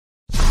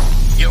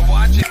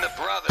watching the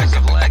brothers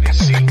of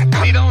legacy.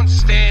 We don't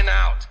stand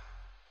out.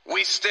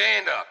 We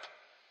stand up.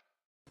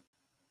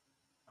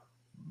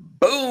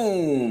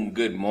 Boom.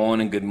 Good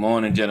morning,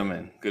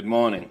 gentlemen. Good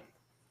morning.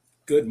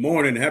 Good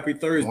morning. Happy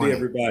Thursday,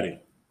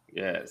 everybody.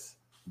 Yes.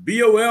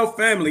 BOL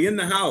family in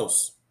the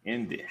house.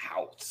 In the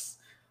house.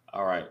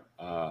 All right.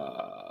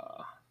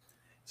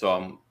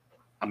 So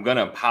I'm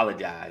gonna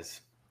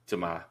apologize to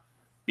my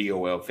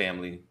BOL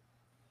family.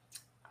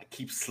 I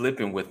keep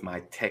slipping with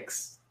my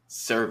text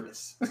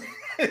service.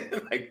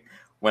 Like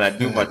when I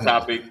do my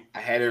topic,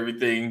 I had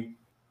everything.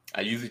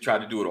 I usually try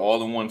to do it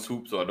all in one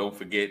swoop so I don't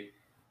forget.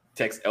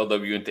 Text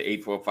LW into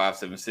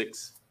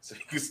 84576 so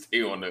you can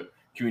stay on the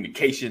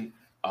communication.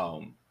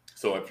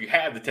 So if you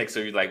have the text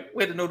service, like,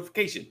 where's the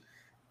notification?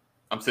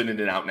 I'm sending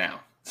it out now.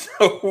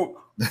 So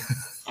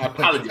I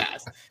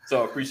apologize.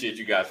 So I appreciate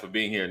you guys for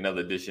being here. Another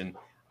edition.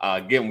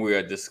 Again, we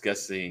are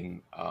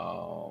discussing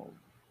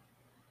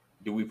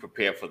do we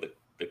prepare for the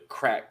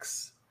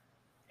cracks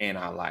in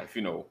our life?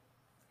 You know,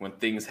 when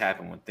things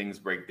happen, when things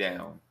break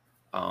down.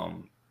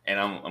 And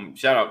I'm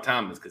shout out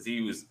Thomas because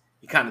he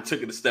kind of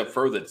took it a step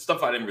further.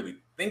 Stuff I didn't really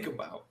think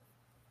about.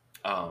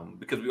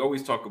 Because we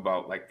always talk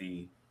about like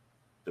the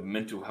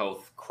mental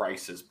health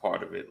crisis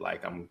part of it.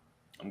 Like I'm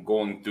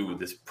going through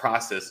this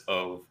process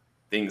of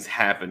things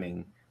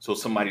happening. So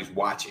somebody's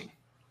watching,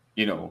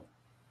 you know,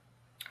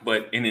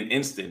 but in an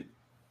instant,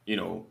 you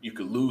know, you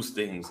could lose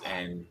things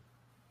and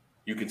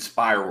you can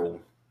spiral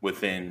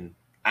within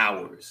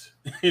hours,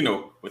 you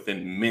know,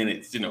 within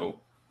minutes, you know,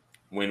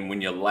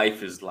 when your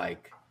life is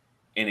like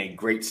in a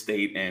great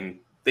state and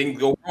things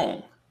go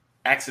wrong,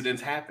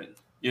 accidents happen,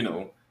 you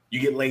know, you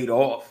get laid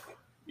off,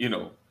 you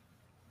know,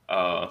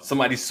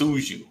 somebody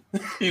sues you,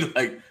 you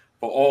like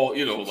for all,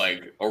 you know,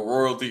 like a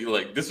royalty,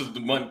 like this was the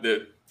money,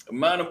 the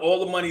amount of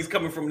all the money is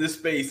coming from this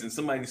space and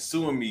somebody's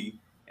suing me.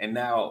 And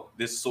now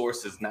this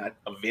source is not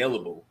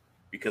available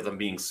because I'm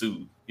being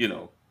sued. You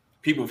know,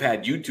 people have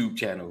had YouTube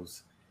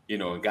channels, you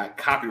know, and got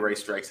copyright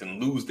strikes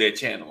and lose their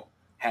channel,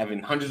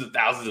 having hundreds of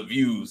thousands of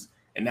views,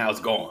 and now it's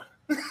gone.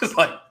 It's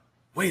like,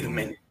 wait a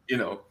minute, you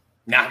know,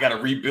 now I got to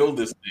rebuild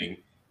this thing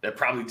that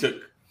probably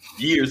took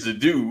years to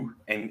do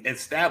and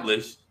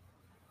establish.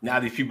 Now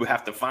these people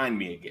have to find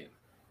me again.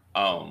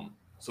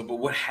 But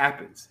what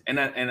happens? And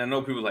I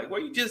know people are like,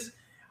 well,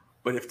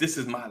 but if this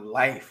is my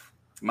life,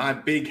 my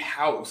big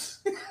house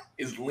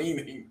is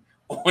leaning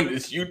on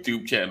this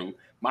YouTube channel,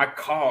 my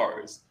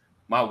cars,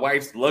 my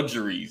wife's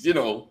luxuries, you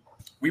know,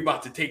 we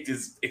about to take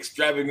this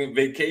extravagant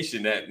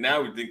vacation that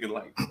now we're thinking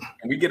like,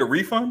 can we get a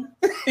refund?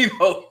 You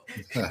know?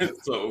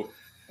 So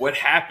what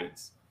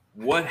happens?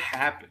 What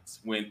happens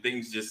when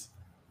things just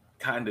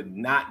kind of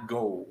not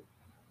go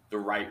the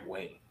right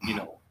way, you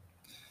know?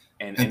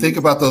 And think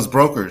about those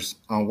brokers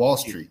on Wall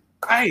Street.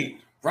 Right.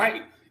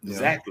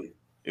 Yeah.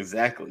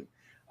 Exactly.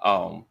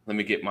 Let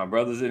me get my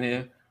brothers in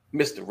here.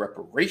 Mr.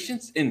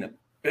 Reparations in the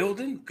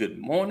building. Good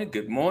morning.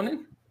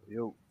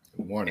 Yo.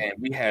 Good morning. And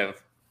we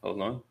have,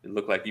 hold on. It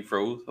looked like he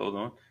froze. Hold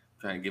on.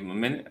 Trying to give him a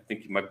minute. I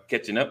think he might be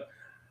catching up.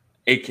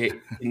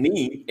 AKA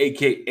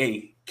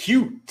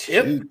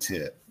Q-Tip.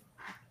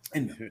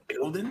 In the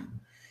building.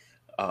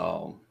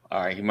 All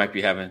right. He might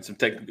be having some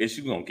technical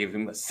issues. We're going to give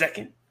him a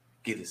second.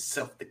 Get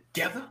himself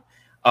together.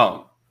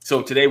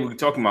 So today we're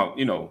talking about,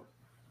 you know,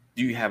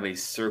 do you have a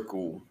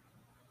circle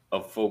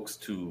of folks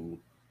to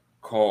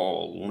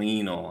call,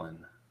 lean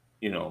on,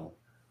 you know,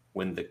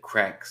 when the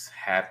cracks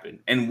happen?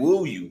 And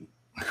will you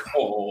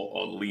call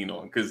or lean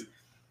on? Because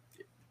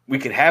we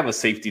could have a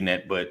safety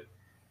net, but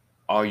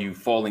are you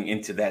falling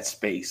into that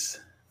space?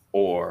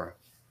 Or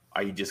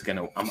are you just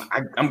gonna,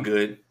 I'm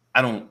good.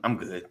 I'm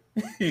good.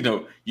 You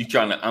know, you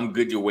trying to, I'm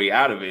good your way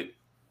out of it,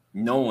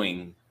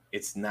 knowing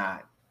it's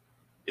not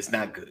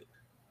good,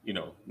 you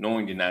know,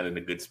 knowing you're not in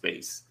a good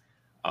space.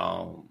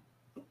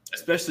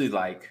 Especially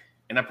like,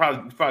 and I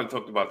probably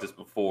talked about this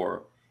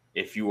before,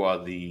 if you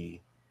are the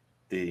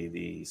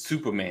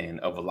Superman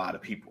of a lot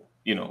of people,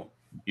 you know,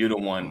 you're the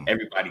one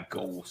everybody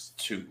goes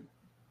to,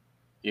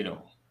 you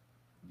know,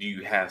 do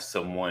you have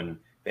someone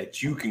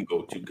that you can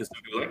go to? Because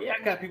people are like, yeah,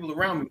 I got people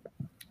around me,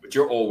 but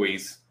you're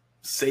always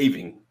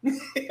saving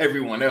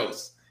everyone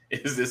else.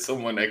 Is there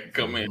someone that can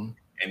come in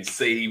and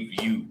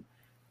save you,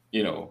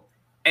 you know?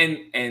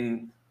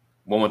 And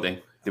one more thing,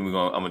 then I'm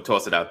gonna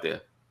toss it out there.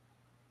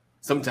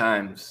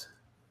 Sometimes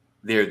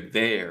they're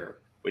there,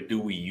 but do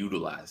we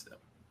utilize them?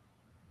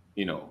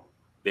 You know,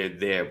 they're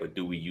there, but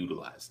do we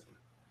utilize them?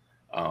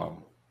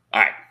 All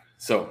right,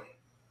 so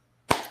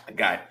I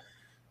got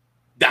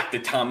Dr.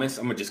 Thomas.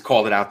 I'm gonna just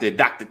call it out there,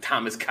 Dr.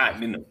 Thomas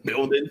Cotton in the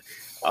building.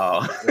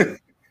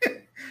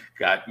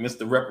 Got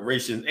Mr.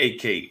 Reparations,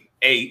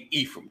 aka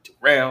Ephraim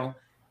Terrell,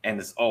 and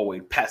as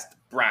always, Pastor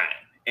Brian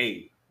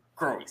A.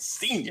 Crowley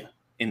Sr.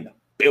 in the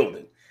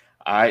building.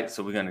 All right,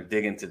 so we're gonna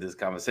dig into this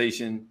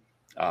conversation.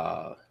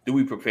 Do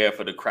we prepare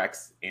for the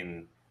cracks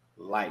in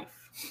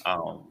life?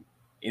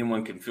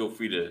 Anyone can feel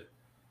free to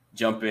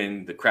jump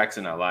in. The cracks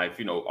in our life,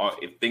 you know,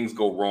 if things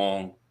go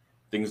wrong,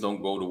 things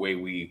don't go the way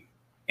we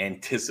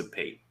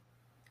anticipate.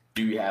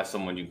 Do you have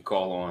someone you can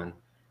call on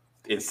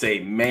and say,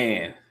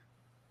 man,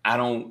 I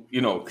don't,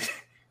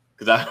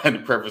 because I had the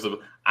preface of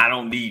I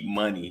don't need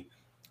money,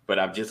 but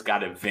I've just got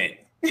to vent.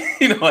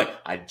 Like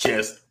I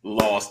just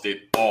lost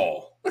it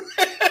all.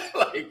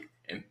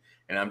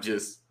 and I'm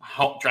just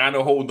trying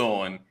to hold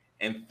on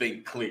and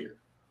think clear.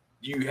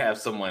 You have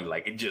someone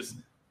like it just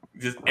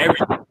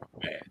everything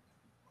bad.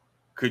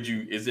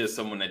 Is there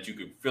someone that you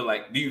could feel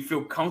like, do you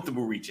feel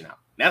comfortable reaching out?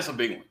 That's a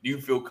big one. Do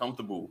you feel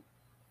comfortable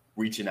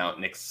reaching out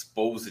and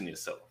exposing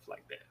yourself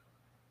like that?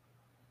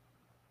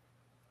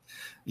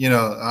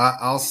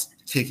 I'll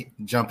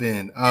jump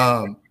in.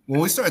 When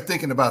we start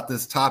thinking about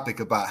this topic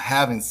about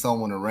having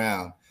someone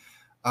around,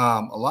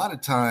 a lot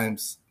of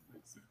times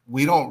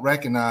we don't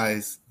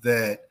recognize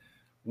that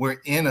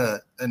we're in a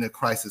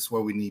crisis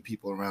where we need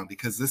people around,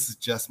 because this is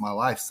just my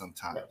life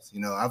sometimes.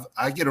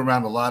 I get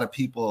around a lot of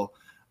people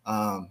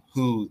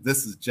who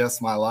this is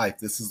just my life.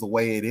 This is the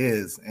way it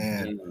is.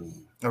 And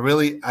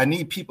I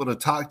need people to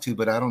talk to,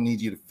 but I don't need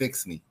you to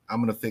fix me.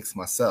 I'm going to fix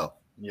myself.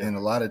 Yeah. And a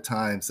lot of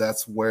times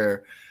that's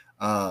where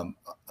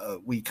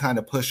we kind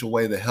of push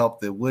away the help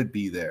that would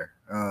be there.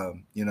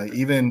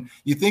 Even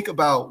you think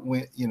about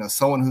when,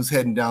 someone who's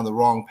heading down the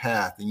wrong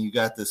path and you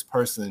got this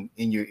person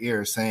in your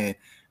ear saying,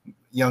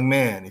 young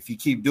man, if you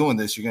keep doing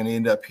this, you're going to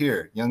end up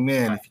here. Young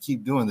man, right. If you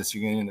keep doing this,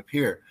 you're going to end up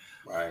here.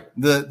 Right.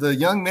 The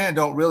young man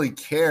don't really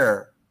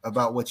care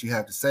about what you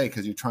have to say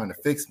because you're trying to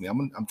fix me.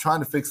 I'm trying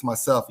to fix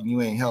myself and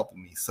you ain't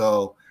helping me.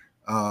 So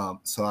I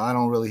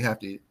don't really have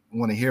to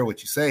want to hear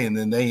what you say. And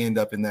then they end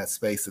up in that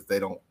space that they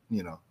don't,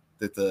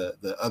 that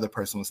the other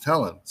person was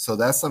telling. So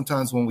that's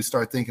sometimes when we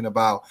start thinking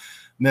about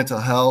mental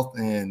health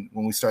and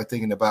when we start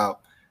thinking about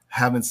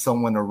having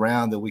someone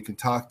around that we can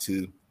talk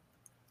to.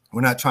 We're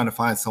not trying to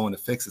find someone to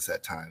fix us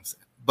at times,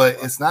 but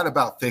it's not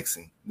about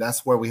fixing.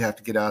 That's where we have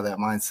to get out of that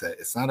mindset.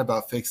 It's not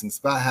about fixing. It's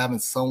about having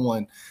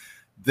someone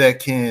that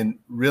can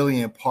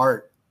really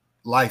impart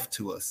life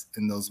to us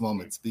in those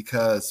moments,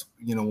 because,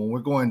 when we're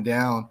going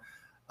down,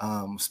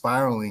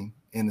 spiraling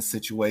in a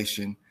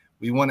situation,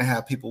 we want to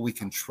have people we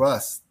can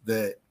trust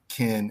that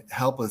can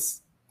help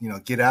us,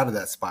 get out of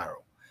that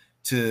spiral,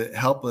 to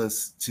help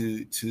us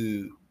to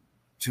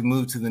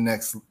move to the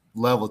next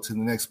level, to the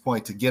next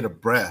point, to get a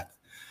breath.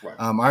 Right.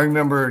 I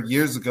remember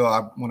years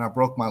ago when I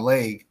broke my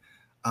leg,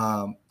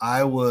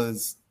 I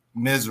was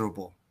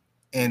miserable,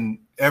 and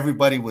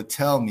everybody would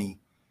tell me,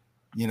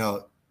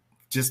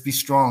 just be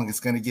strong.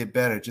 It's going to get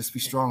better. Just be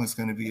strong. It's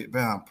going to get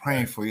better. I'm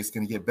praying for you. It's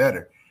going to get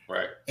better.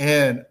 Right.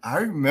 And I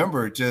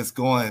remember just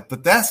going,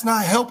 but that's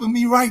not helping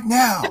me right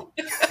now.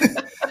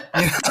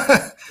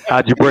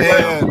 How'd you break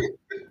it?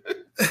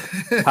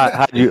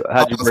 How'd you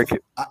break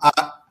it?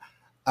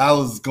 I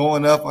was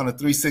going up on a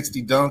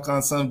 360 dunk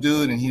on some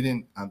dude, and he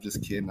didn't. I'm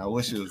just kidding. I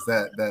wish it was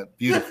that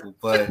beautiful,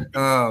 but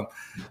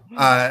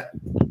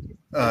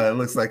it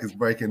looks like it's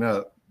breaking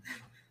up.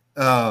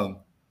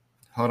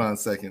 Hold on a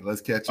second. Let's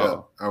catch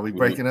up. Are we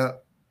breaking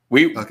up?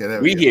 We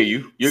hear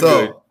you. You're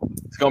good.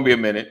 It's gonna be a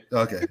minute.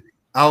 Okay.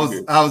 I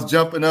was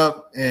jumping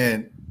up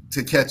and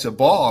to catch a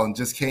ball and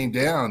just came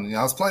down. And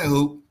I was playing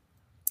hoop,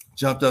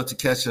 jumped up to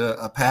catch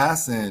a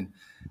pass, and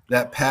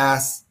that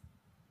pass,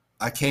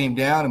 I came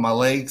down and my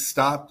legs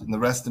stopped and the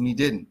rest of me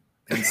didn't.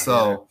 And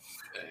so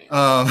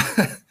do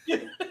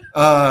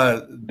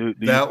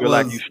you feel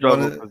like you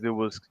struggled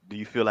because do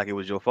you feel like it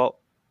was your fault?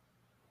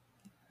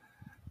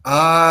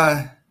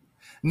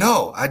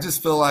 No, I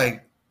just feel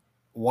like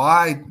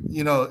why,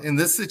 in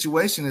this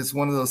situation, it's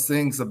one of those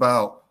things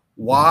about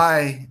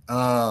why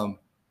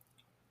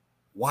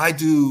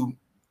do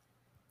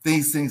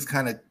these things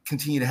kind of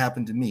continue to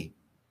happen to me?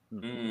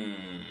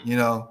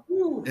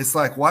 It's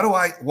like, why do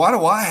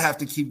I have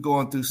to keep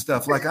going through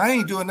stuff? Like, I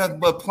ain't doing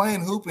nothing but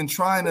playing hoop and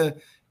trying to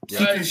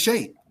keep in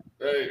shape.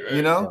 Right.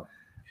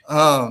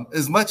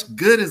 As much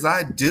good as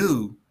I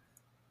do,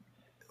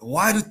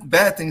 why do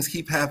bad things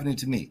keep happening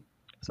to me?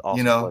 It's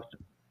awesome question.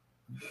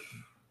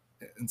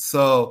 And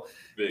so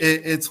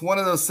it's one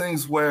of those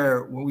things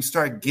where when we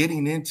start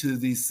getting into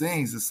these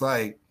things, it's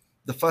like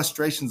the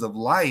frustrations of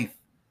life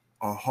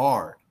are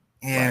hard.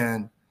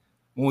 And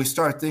when we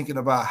start thinking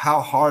about how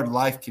hard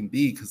life can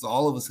be, because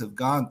all of us have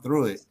gone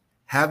through it,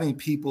 having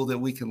people that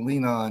we can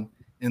lean on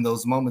in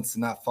those moments to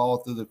not fall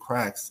through the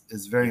cracks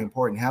is very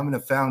important. Having a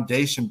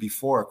foundation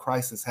before a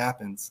crisis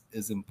happens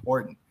is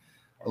important.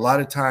 A lot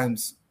of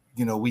times,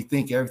 we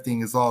think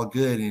everything is all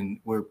good and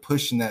we're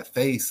pushing that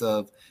face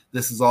of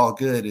this is all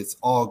good. It's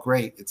all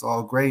great. It's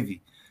all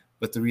gravy.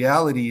 But the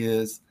reality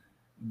is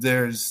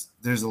there's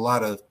a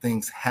lot of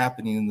things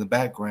happening in the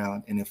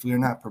background. And if we're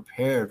not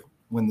prepared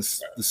when the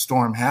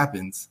storm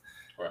happens,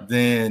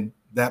 then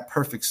that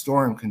perfect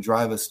storm can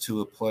drive us to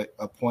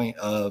a point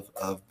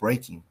of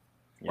breaking.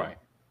 Right.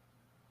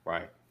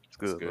 It's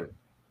good.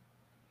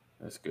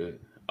 That's good.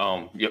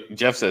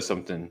 Jeff said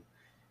something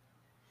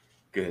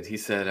good. He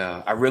said,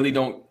 I really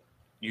don't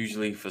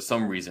usually, for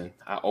some reason,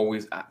 I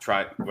ask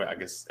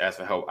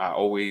for help. I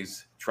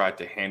always try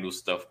to handle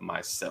stuff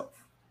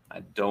myself. I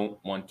don't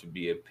want to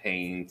be a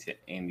pain to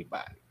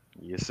anybody.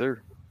 Yes,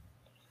 sir.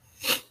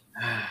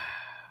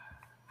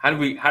 How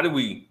do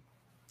we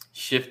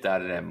shift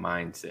out of that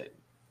mindset?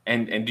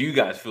 And do you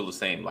guys feel the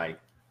same? Like,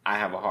 I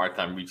have a hard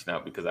time reaching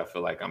out because I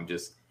feel like I'm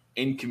just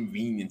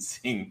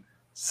inconveniencing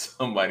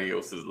somebody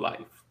else's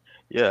life.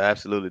 Yeah, I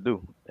absolutely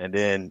do. And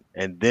then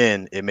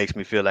it makes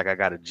me feel like I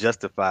got to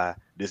justify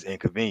this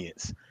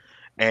inconvenience.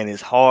 And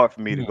it's hard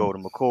for me to go to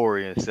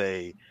McCory and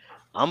say,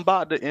 I'm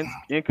about to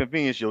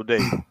inconvenience your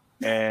day.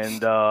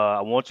 And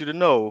I want you to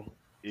know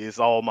it's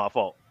all my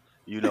fault.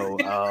 You know,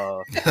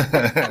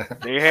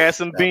 they had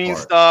some That bean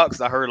part.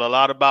 stocks. I heard a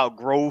lot about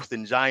growth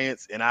and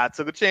giants, and I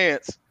took a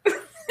chance.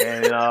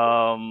 And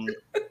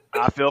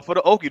I fell for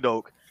the okie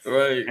doke.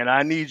 Right. And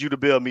I need you to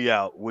bail me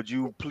out. Would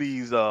you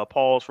please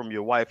pause from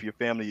your wife, your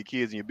family, your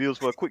kids, and your bills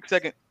for a quick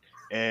second,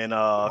 and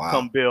come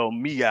Wow. bail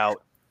me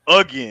out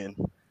again?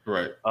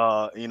 Right.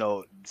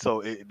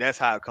 So that's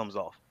how it comes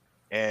off,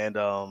 and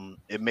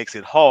it makes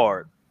it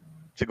hard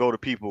to go to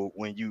people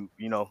when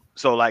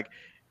So like,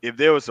 if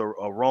there was a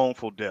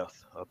wrongful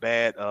death, a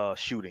bad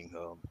shooting,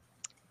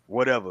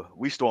 whatever,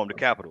 we stormed the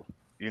Capitol.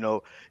 You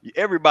know,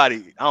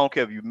 everybody. I don't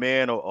care if you're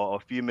man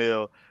or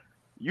female.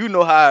 You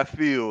know how it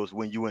feels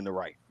when you in the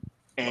right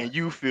and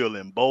you feel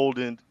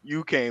emboldened.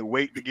 You can't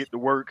wait to get to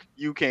work.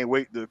 You can't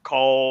wait to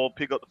call,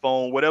 pick up the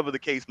phone, whatever the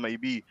case may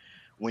be.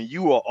 When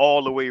you are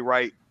all the way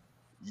right,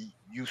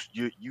 you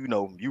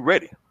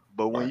ready.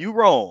 But when Right. you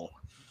wrong,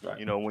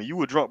 Right. when you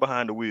were drunk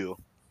behind the wheel,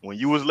 when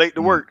you was late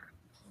to Mm. work,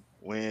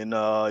 when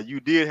you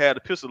did have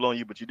the pistol on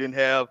you, but you didn't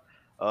have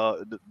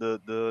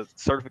the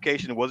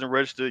certification, it wasn't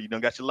registered, you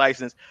don't got your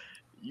license,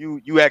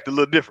 you act a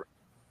little different.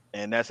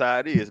 And that's how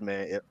it is,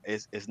 man.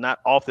 It's not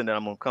often that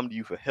I'm gonna come to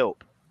you for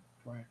help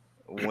Right.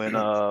 when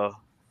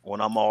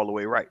I'm all the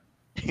way right.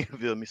 You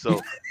feel me? So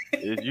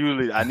it's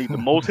usually I need the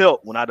most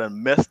help when I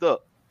done messed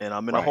up and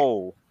I'm in a Right.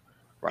 hole.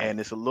 Right. And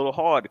it's a little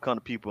hard to come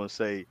to people and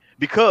say,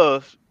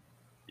 because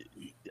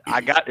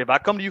if I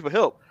come to you for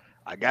help,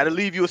 I got to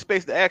leave you a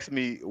space to ask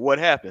me what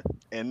happened.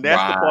 And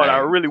that's the part I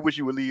Right. really wish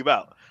you would leave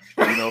out.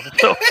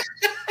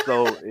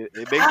 So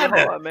it makes it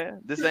hard,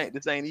 man. This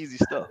ain't easy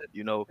stuff,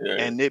 Yeah.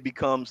 and it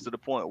becomes to the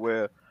point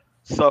where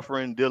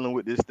suffering, dealing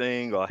with this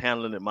thing or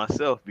handling it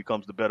myself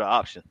becomes the better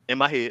option in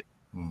my head.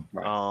 Mm.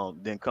 Right.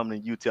 Than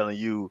coming to you telling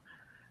you,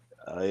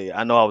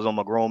 I know I was on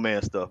my grown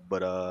man stuff,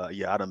 but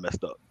yeah, I done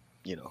messed up.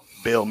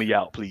 Bail me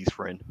out, please,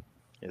 friend.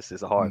 It's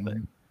a hard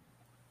thing.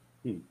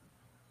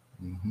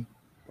 Mm-hmm.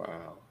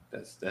 Wow.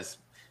 That's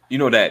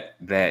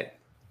that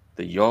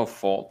the your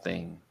fault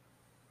thing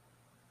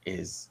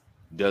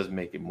does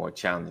make it more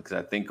challenging, because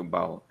I think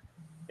about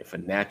if a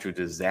natural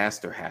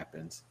disaster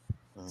happens,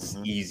 it's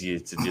easier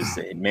to just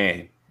say,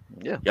 man,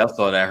 Yeah. y'all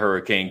saw that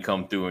hurricane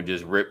come through and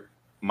just rip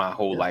my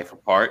whole life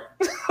apart.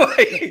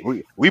 Like,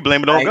 we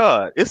blame it on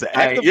God. It's an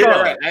act of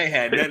God. Right. I ain't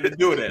had nothing to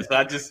do with that. So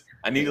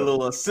I need a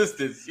little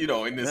assistance,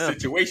 in this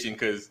situation,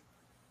 because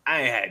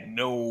I ain't had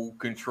no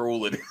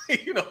control of it.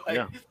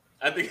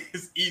 I think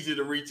it's easier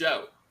to reach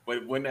out.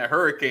 But when that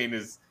hurricane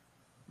is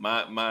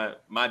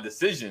my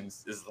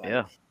decisions, is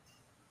like,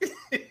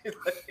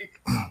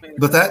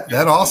 But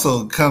that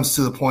also comes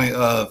to the point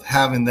of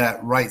having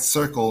that right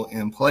circle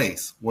in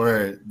place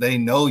where they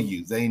know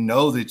you. They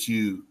know that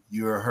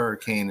you're a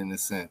hurricane in a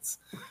sense,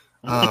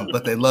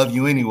 but they love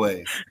you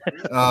anyways.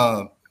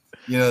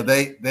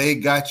 They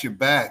got your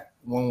back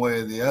one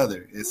way or the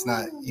other. It's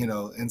not,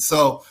 and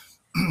so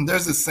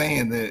there's a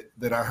saying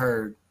that I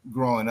heard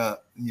growing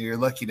up: you're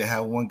lucky to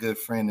have one good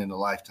friend in a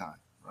lifetime,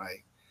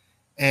 right?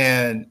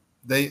 And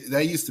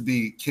they used to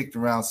be kicked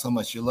around so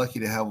much. You're lucky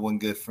to have one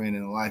good friend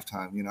in a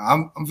lifetime.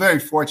 I'm very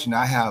fortunate.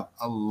 I have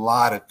a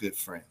lot of good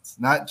friends,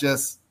 not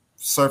just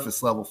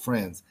surface level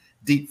friends,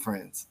 deep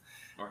friends.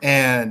 Right.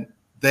 And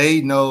they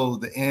know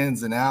the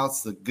ins and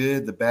outs, the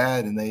good, the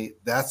bad, and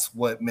that's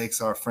what makes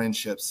our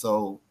friendship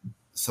so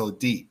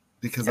deep,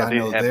 because I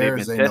know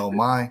theirs, they know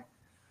mine.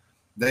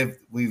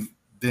 We've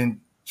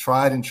been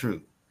tried and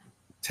true,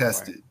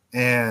 tested.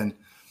 Right.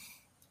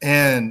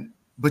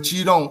 But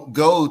you don't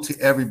go to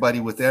everybody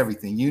with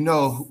everything. You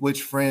know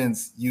which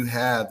friends you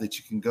have that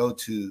you can go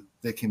to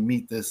that can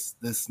meet this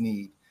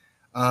need.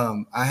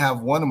 I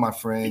have one of my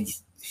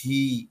friends.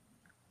 He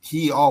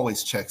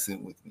always checks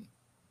in with me,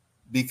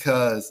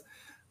 because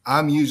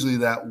I'm usually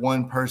that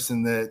one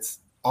person that's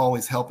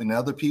always helping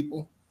other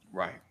people.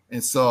 Right.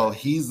 And so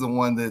he's the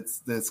one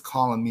that's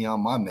calling me on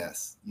my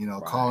mess,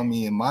 calling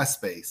me in my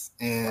space.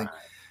 And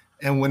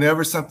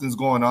whenever something's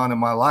going on in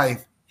my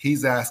life,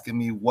 he's asking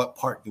me, what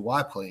part do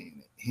I play in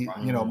it?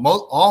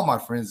 All my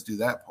friends do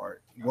that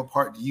part. What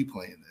part do you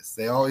play in this?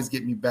 They always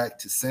get me back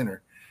to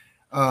center,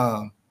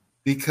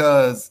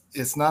 because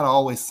it's not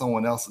always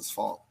someone else's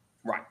fault.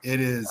 Right.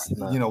 It is,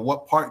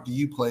 what part do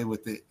you play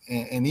with it?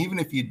 And even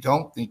if you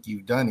don't think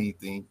you've done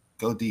anything,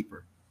 go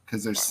deeper,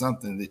 because there's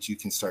something that you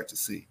can start to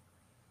see.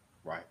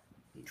 Right.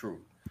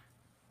 True.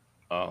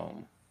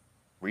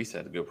 Reese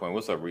had a good point.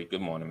 What's up, Reese? Good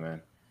morning,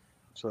 man.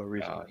 So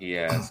he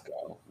asked,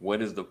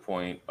 what is the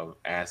point of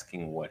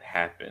asking what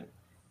happened?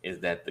 Is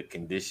that the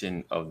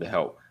condition of the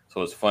help?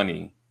 So it's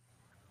funny.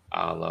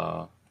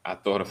 I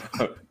thought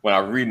about when I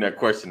was reading that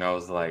question, I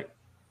was like,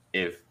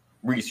 if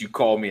Reese, you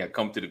call me, I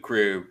come to the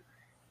crib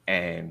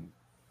and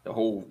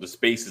the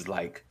space is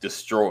like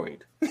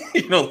destroyed,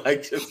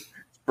 like just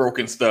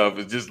broken stuff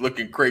is just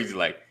looking crazy.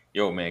 Like,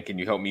 yo, man, can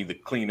you help me to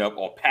clean up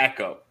or pack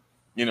up?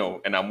 You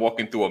know, and I'm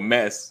walking through a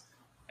mess,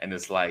 and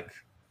it's like,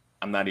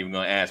 I'm not even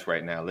gonna ask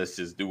right now. Let's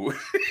just do it.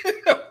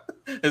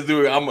 Let's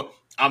do it. I'm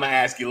gonna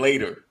ask you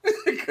later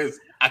because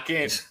I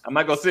can't. I'm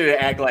not gonna sit there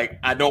and act like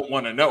I don't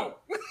want to know.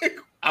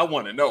 I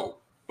want to know,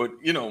 but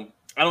you know,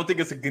 I don't think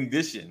it's a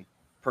condition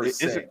per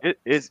se.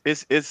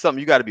 It's something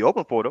you got to be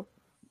open for though.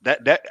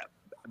 That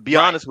be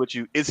honest with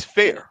you, it's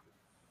fair.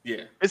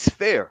 Yeah, it's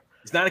fair.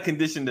 It's not a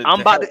condition that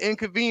I'm about to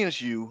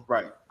inconvenience you.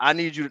 Right. I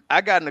need you.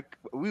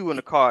 We were in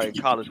the car in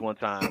college one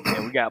time,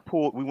 and we got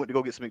pulled. We went to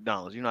go get some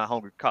McDonald's. You know how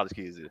hungry college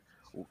kids is.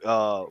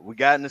 We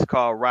got in this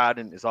car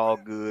riding. It's all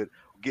good.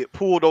 Get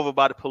pulled over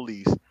by the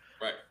police.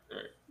 Right.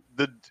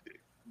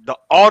 The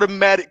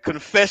automatic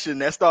confession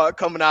that started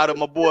coming out of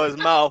my boy's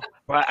mouth.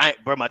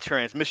 Bro, my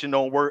transmission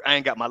don't work. I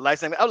ain't got my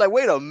license. I was like,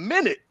 wait a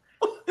minute.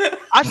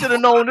 I should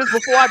have known this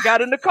before I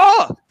got in the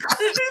car.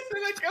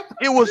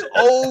 It was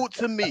owed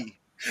to me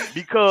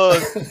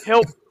because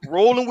help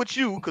rolling with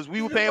you because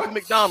we were paying for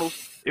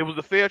McDonald's. It was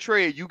a fair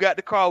trade. You got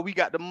the car, we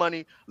got the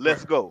money.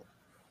 Let's go.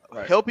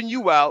 Right. Helping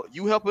you out,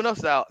 you helping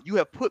us out. You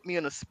have put me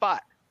in a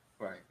spot,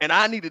 right? And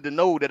I needed to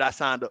know that I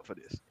signed up for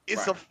this.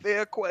 It's a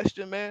fair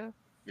question, man.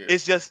 Yeah.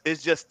 It's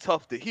just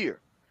tough to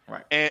hear.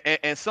 Right.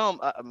 And some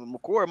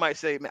McCoy might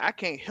say, man, I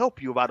can't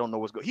help you if I don't know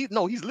what's going. He's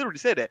literally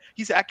said that.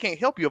 He said, I can't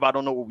help you if I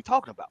don't know what we're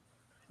talking about.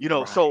 You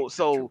know, right.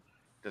 so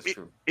that's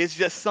true. It's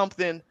just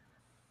something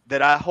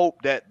that I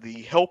hope that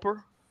the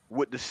helper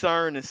would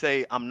discern and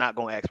say, I'm not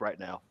going to ask right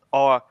now,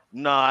 or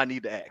nah, I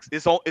need to ask.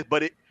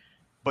 But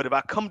if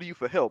I come to you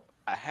for help,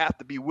 I have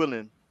to be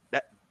willing.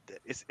 That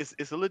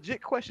it's a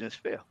legit question. It's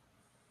fair.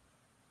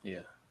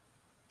 Yeah,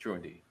 true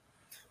indeed.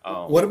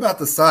 What about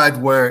the side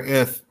where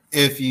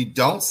if you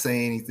don't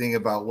say anything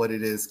about what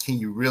it is, can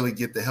you really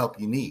get the help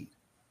you need?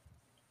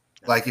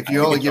 Like if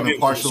you're only giving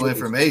partial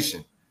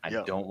information. I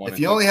don't want. If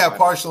you only have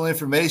partial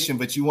information,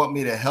 but you want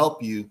me to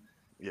help you,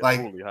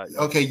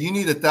 okay, you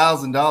need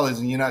 $1,000,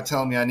 and you're not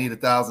telling me I need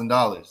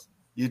 $1,000.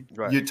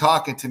 You're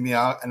talking to me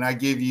out, and I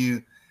give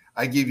you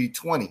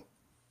 20.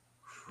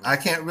 I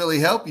can't really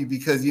help you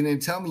because you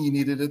didn't tell me you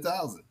needed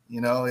 1,000.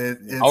 You know,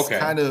 it's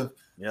kind of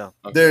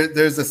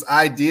there's this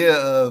idea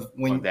of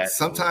when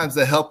sometimes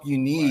the help you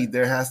need,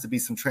 there has to be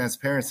some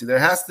transparency. There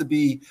has to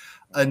be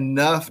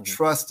enough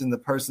trust in the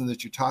person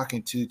that you're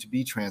talking to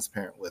be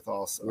transparent with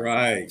also.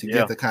 Right. To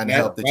get the kind of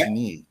help that you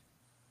need.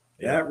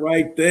 That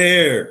right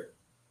there.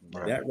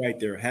 Right. That right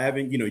there.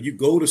 Having, you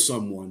go to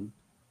someone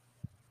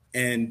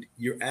and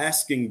you're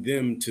asking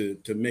them to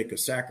make a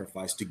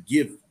sacrifice, to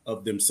give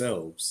of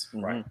themselves.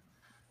 Right.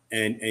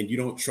 And you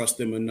don't trust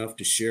them enough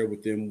to share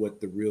with them what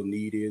the real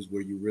need is,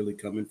 where you're really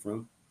coming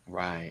from.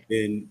 Right.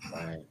 Then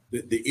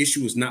the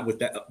issue is not with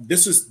that.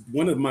 This is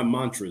one of my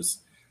mantras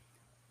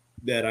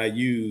that I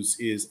use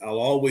is I'll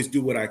always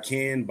do what I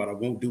can, but I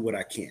won't do what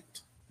I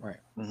can't. Right.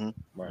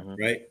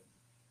 Right.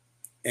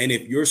 And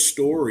if your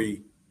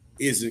story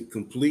isn't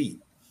complete,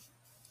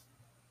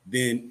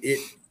 then it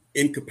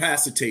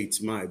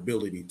incapacitates my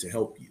ability to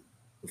help you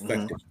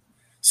effectively.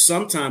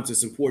 Sometimes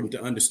it's important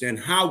to understand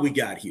how we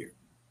got here.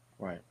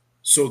 Right.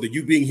 So that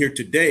you being here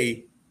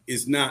today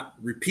is not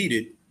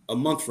repeated a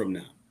month from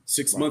now,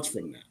 6 months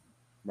from now.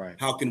 Right.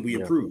 How can we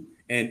improve?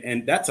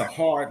 And that's a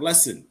hard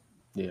lesson.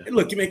 Yeah. Hey,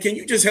 look, man, can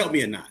you just help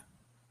me or not?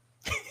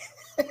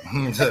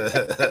 No,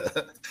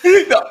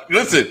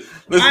 listen.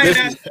 I ain't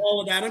asking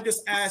all of that. I'm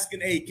just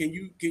asking, hey, can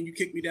you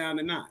kick me down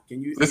or not?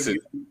 Can you listen?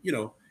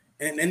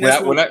 And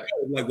that's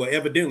well,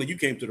 evidently you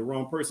came to the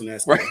wrong person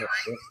asking.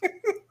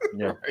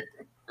 Right.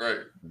 Right.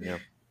 Yeah.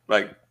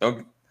 Like,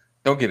 don't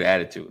get an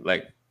attitude.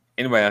 Like,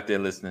 anybody out there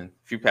listening,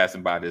 if you're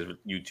passing by this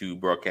YouTube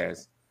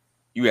broadcast,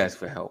 you ask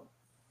for help.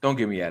 Don't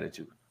give me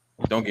attitude.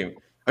 Don't give me.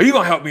 Are you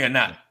gonna help me or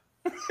not?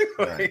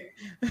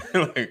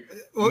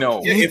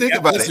 No. You think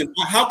about it.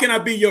 How can I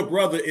be your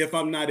brother if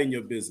I'm not in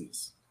your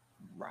business?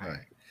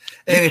 Right.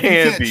 And if you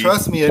can't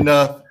trust me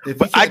enough,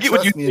 I get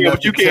what you say,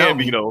 but you can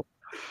be,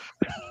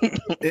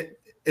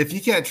 If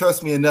you can't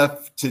trust me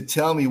enough to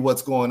tell me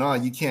what's going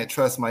on, you can't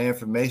trust my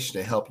information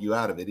to help you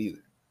out of it either.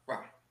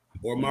 Right.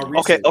 Or my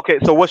research. Okay.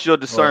 So what's your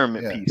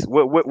discernment piece?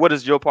 What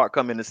does your part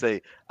come in and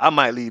say? I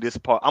might leave this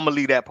part. I'm gonna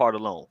leave that part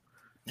alone.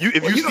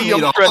 If you see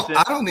I'm stressing,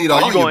 I don't need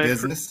all your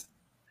business.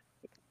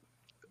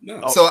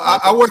 No. So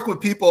I work with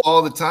people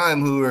all the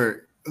time who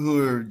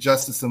are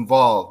justice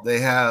involved. They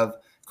have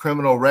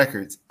criminal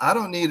records. I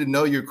don't need to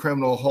know your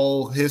criminal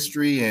whole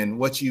history and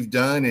what you've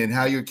done and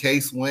how your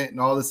case went and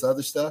all this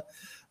other stuff.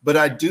 But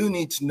I do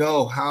need to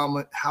know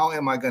how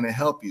am I going to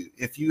help you?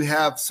 If you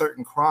have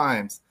certain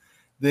crimes,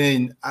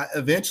 then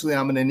eventually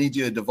I'm going to need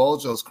you to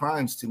divulge those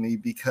crimes to me,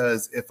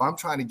 because if I'm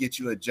trying to get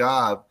you a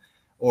job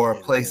or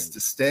a place to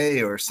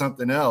stay or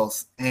something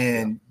else,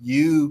 and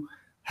you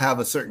have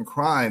a certain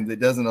crime that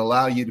doesn't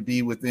allow you to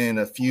be within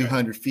a few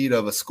hundred feet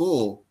of a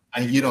school,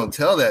 and you don't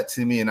tell that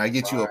to me, and I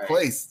get you a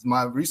place,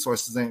 my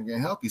resources ain't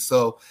going to help you.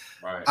 So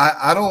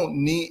I don't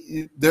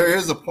need, there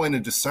is a point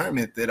of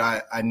discernment that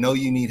I know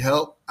you need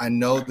help. I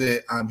know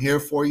that I'm here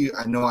for you.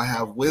 I know I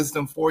have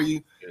wisdom for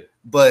you,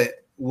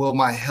 but will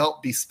my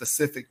help be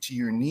specific to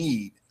your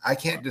need? I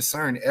can't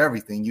discern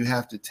everything. You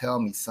have to tell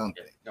me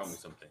something. Tell me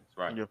some things.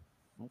 Right. Yeah.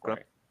 Okay.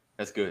 Right.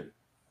 That's good.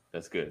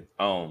 That's good.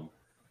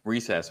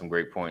 Reese has some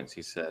great points.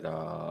 He said,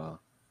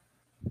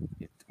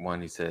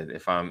 he said,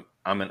 if I'm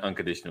an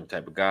unconditional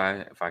type of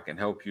guy, if I can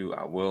help you,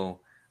 I will.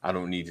 I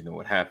don't need to know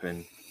what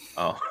happened.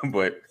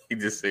 But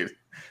he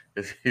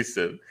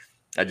said,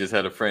 I just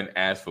had a friend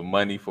ask for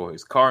money for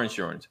his car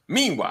insurance.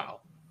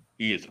 Meanwhile,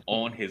 he is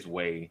on his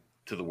way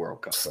to the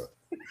World Cup.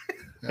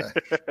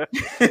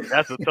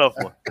 That's a tough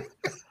one.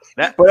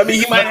 But I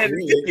mean, he might have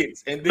the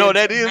tickets. And no,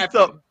 that is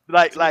tough.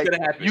 Like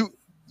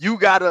you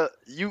gotta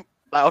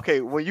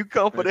okay, when you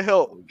come for the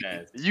help,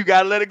 you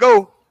gotta let it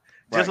go.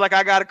 Just like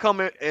I gotta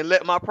come in and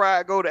let my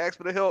pride go to ask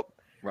for the help.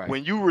 Right.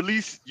 When you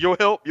release your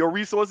help, your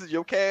resources,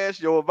 your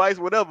cash, your advice,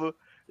 whatever,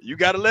 you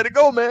gotta let it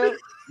go, man.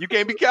 You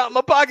can't be counting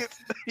my pockets.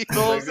 You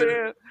know what I'm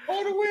saying?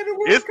 All the way to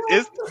World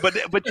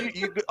Cup. But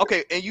you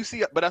okay, and you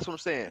see, but that's what I'm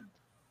saying.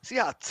 See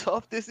how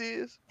tough this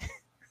is?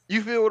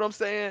 You feel what I'm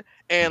saying?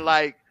 And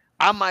like,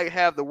 I might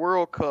have the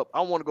World Cup.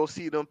 I want to go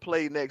see them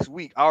play next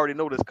week. I already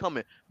know that's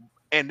coming,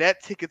 and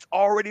that ticket's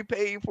already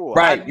paid for.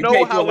 Right. I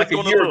know how like it's a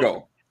gonna year look.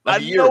 ago. I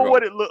know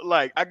what it looked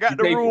like. I got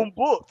the room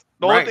booked.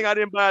 The only thing I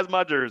didn't buy is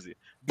my jersey.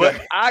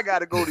 But I got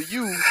to go to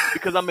you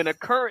because I'm in a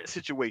current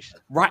situation.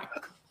 Right.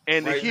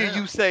 And to hear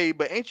you say,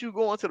 but ain't you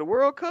going to the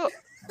World Cup?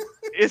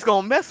 It's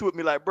gonna mess with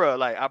me, like, bro.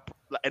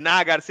 And now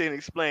I got to sit and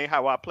explain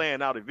how I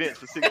plan out events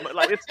for 6 months.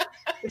 Like,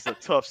 it's a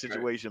tough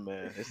situation,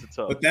 man. It's a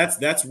tough. But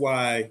that's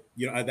why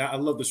I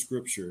love the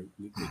scripture.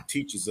 It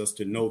teaches us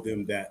to know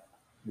them that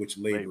which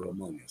labor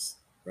among us,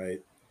 right?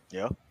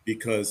 Yeah.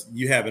 Because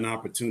you have an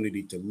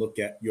opportunity to look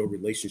at your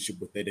relationship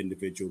with that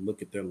individual,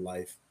 look at their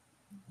life,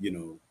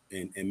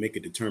 and make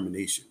a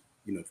determination.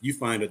 If you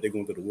find that they're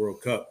going to the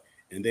World Cup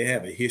and they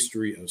have a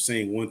history of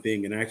saying one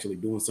thing and actually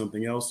doing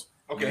something else,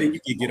 then you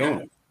can get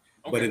on it.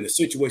 Okay. But in a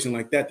situation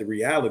like that, the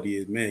reality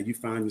is, man, you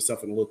find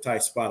yourself in a little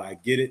tight spot. I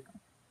get it.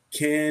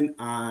 Can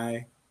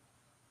I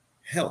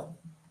help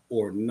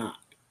or not?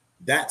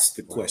 That's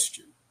the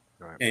question.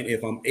 Right. And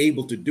if I'm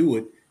able to do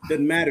it,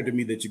 doesn't matter to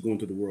me that you're going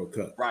to the World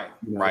Cup. Right.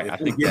 Right. I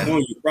think get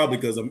on you probably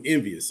because I'm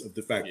envious of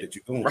the fact that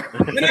you're going.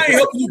 And I ain't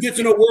helping you get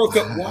to the World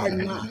Cup. Why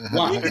not?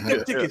 Why? Where you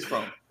get tickets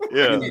from?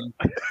 Yeah.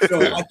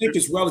 So I think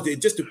it's relative.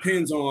 It just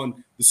depends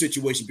on the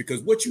situation,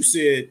 because what you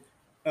said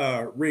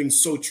rings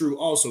so true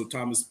also,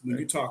 Thomas, when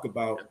you talk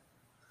about,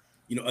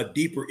 a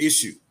deeper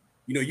issue.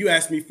 You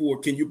asked me for,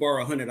 can you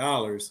borrow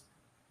 $100?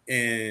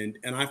 And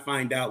I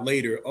find out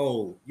later,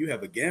 oh, you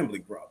have a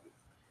gambling problem.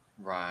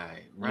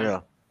 Right.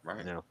 Yeah.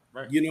 Right. Yeah.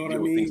 Right. You know what I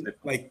mean?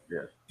 Like,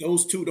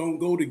 those two don't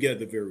go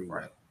together very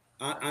well.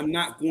 Right. I'm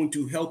not going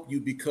to help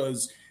you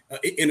because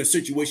in a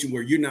situation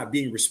where you're not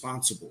being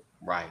responsible.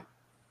 Right.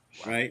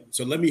 Right.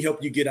 So let me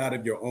help you get out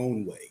of your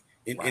own way.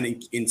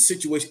 And in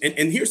situations,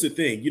 and here's the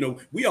thing,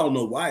 we all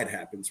know why it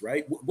happens,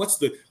 right? What's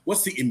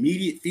the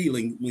immediate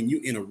feeling when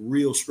you're in a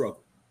real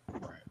struggle?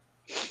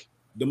 Right.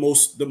 The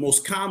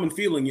most common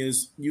feeling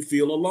is you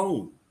feel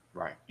alone.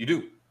 Right. You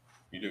do.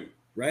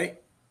 Right.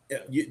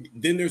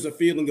 Then there's a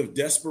feeling of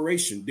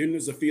desperation. Then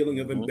there's a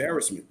feeling of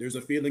embarrassment. There's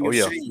a feeling of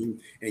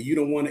shame, and you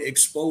don't want to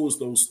expose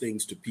those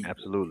things to people.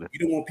 Absolutely. You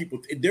don't want people.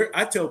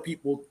 I tell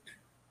people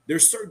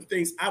there's certain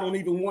things I don't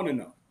even want to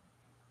know.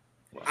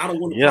 I don't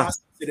want to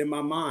process it in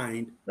my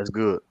mind. That's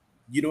good.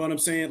 You know what I'm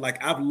saying?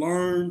 Like, I've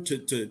learned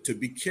to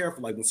be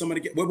careful. Like, when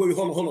somebody wait,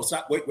 hold on,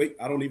 stop, wait.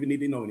 I don't even need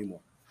to know anymore.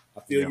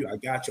 I feel you. I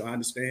got you. I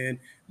understand.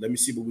 Let me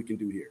see what we can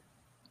do here.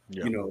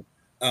 Yeah.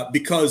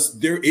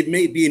 Because it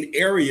may be an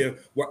area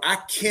where I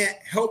can't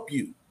help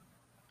you.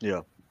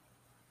 Yeah.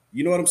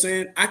 You know what I'm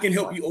saying? I can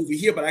help you over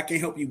here, but I can't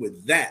help you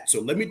with that.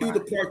 So let me do the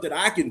part that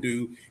I can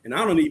do. And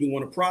I don't even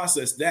want to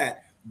process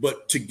that.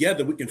 But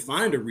together we can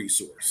find a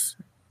resource.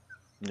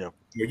 Yeah.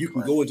 Where you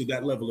can go into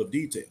that level of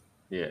detail.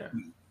 Yeah.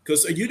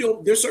 Because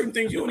there's certain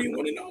things you don't even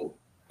want to know.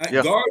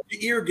 Guard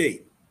the ear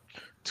gate.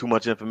 Too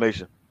much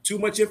information.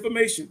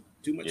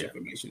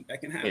 That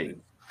can happen. Hey,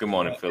 good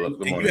morning, Philip.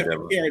 Good morning, you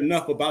have to care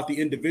enough about the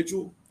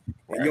individual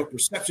and your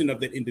perception of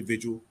that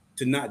individual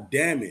to not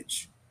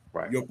damage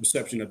your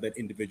perception of that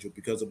individual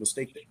because of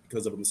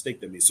a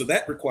mistake they made. So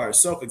that requires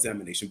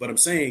self-examination. But I'm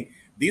saying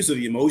these are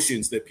the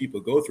emotions that people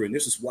go through, and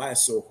this is why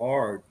it's so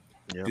hard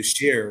to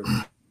share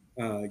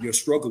your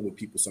struggle with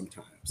people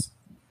sometimes.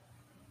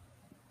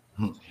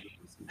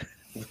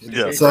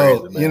 Yeah.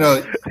 So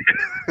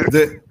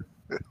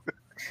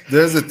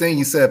there's a thing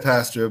you said,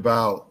 Pastor,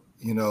 about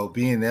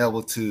being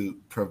able to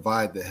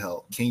provide the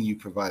help. Can you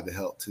provide the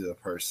help to a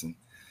person?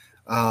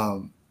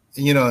 And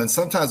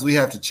sometimes we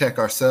have to check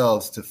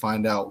ourselves to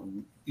find out,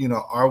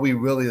 are we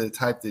really the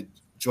type that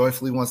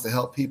joyfully wants to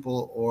help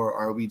people, or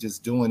are we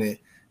just doing it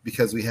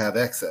because we have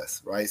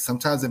excess, right?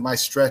 Sometimes it might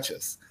stretch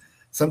us.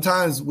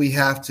 Sometimes we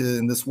have to,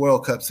 in this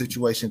World Cup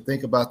situation,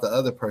 think about the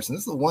other person.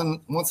 This is a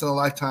once in a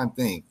lifetime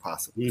thing,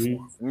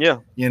 possibly. Yeah.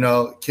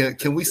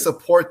 Can we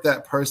support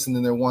that person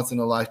in their once in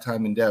a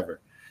lifetime endeavor?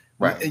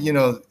 Right. You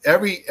know,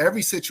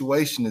 every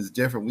situation is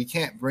different. We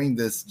can't bring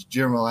this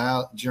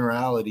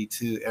generality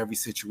to every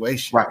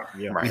situation. Right.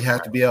 Yeah. Right. We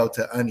have to be able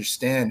to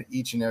understand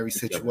each and every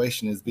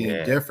situation as being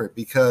Yeah. different,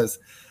 because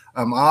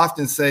I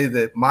often say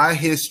that my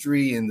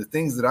history and the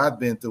things that I've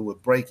been through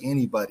would break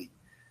anybody.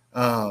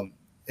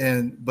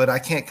 But I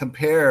can't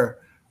compare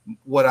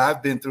what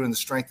I've been through and the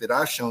strength that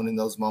I've shown in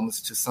those moments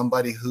to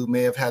somebody who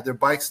may have had their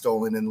bike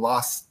stolen and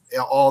lost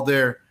all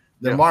their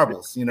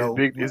marbles. You know,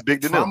 it's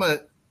big to trauma. know.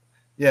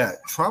 Yeah,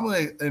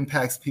 trauma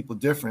impacts people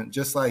different,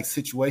 just like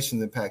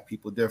situations impact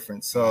people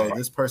different. So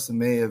this person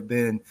may have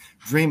been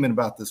dreaming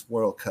about this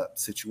World Cup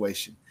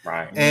situation.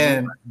 Right.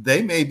 And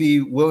they may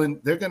be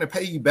willing, they're going to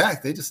pay you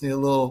back. They just need a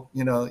little,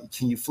 you know,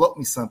 can you float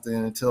me something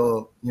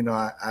until, you know,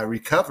 I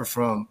recover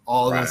from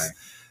all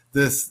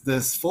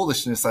this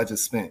foolishness I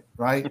just spent.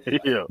 Right.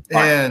 Yeah.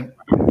 And,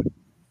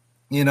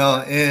 you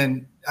know,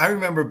 and I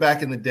remember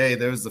back in the day,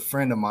 there was a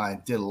friend of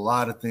mine did a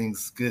lot of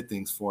things, good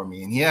things for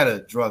me. And he had a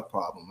drug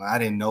problem. I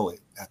didn't know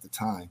it at the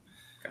time.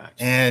 Gotcha.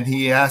 And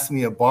he asked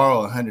me to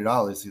borrow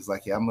 $100. He's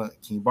like, yeah, can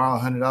you borrow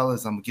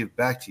 $100? I'm gonna give it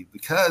back to you.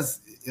 Because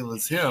it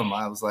was him,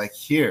 I was like,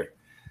 here.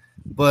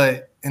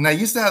 And I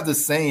used to have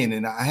this saying,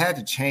 and I had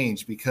to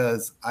change,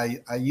 because I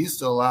used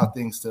to allow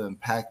things to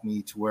impact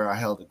me to where I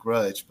held a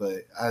grudge.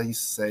 But I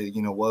used to say,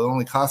 you know, well, it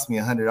only cost me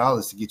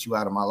 $100 to get you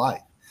out of my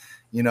life.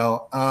 You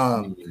know,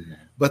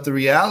 but the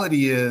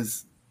reality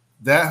is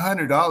that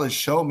 $100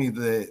 showed me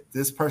that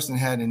this person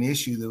had an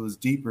issue that was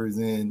deeper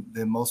than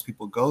most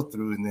people go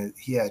through, and that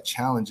he had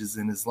challenges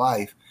in his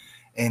life,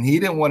 and he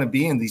didn't want to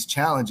be in these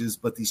challenges,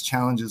 but these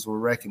challenges were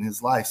wrecking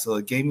his life. So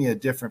it gave me a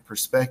different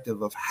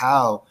perspective of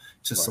how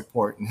to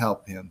support and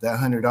help him. That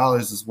 $100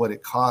 is what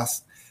it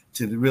costs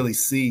to really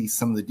see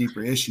some of the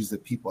deeper issues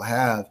that people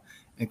have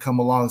and come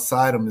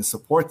alongside them and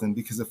support them.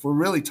 Because if we're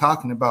really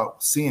talking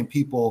about seeing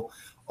people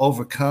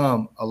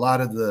overcome a lot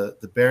of the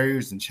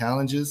barriers and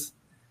challenges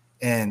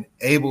and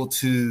they're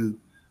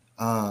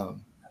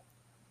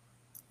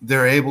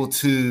able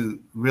to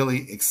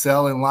really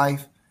excel in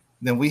life,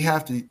 then we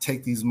have to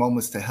take these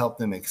moments to help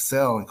them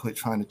excel and quit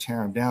trying to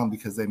tear them down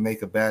because they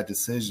make a bad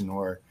decision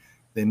or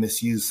they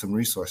misuse some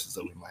resources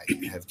that we might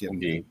have given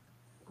them.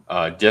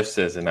 Jeff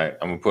says, and I'm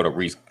going to put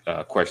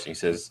a question. He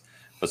says,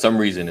 for some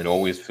reason, it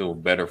always feels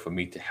better for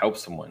me to help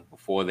someone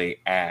before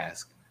they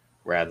ask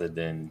rather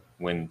than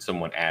when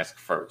someone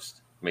asks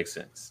first. Makes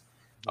sense.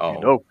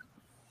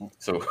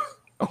 So,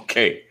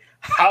 okay.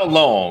 How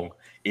long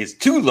is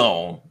too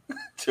long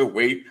to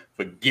wait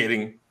for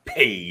getting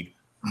paid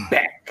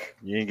back?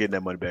 You ain't getting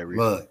that money back, Reese.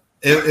 Look,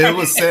 it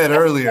was said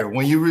earlier,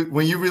 when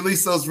you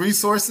release those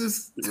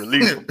resources,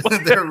 Release them.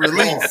 they're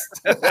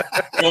released.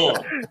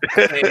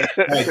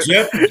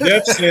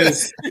 Jeff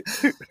says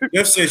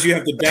you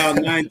have to dial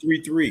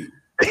 933.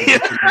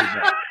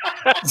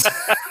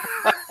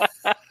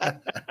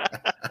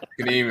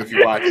 Kadeem, if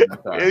you're watching,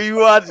 If you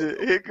watch it,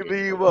 hit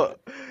Kadeem up.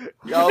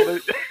 Y'all better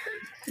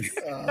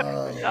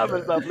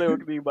stop playing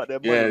with Kadeem about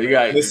that money. Yeah, you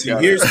got.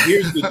 Listen, here's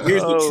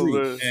the Oh,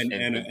 truth, man.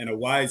 and a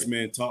wise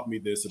man taught me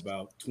this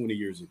about 20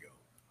 years ago.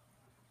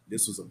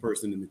 This was a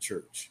person in the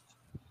church.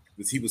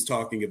 Because he was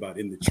talking about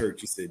in the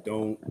church, he said,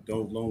 "Don't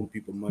loan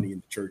people money in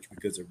the church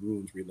because it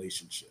ruins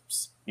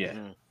relationships."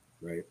 Yeah.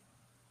 Right.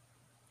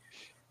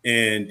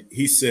 And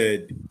he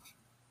said,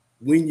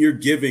 when you're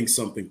giving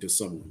something to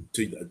someone,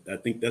 I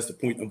think that's the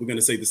point. I'm going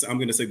to say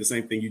the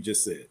same thing you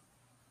just said.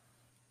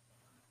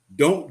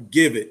 Don't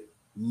give it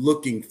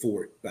looking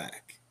for it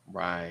back.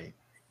 Right.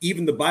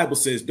 Even the Bible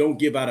says, don't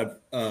give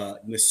out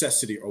of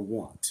necessity or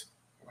want.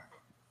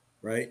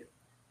 Right.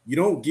 You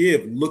don't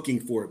give looking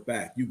for it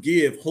back. You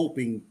give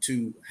hoping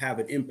to have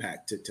an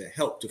impact, to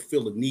help, to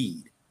fill a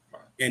need.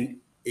 Right. And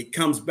it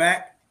comes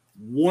back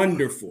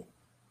wonderful.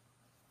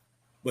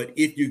 But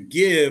if you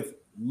give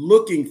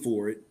looking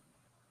for it,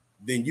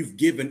 then you've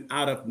given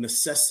out of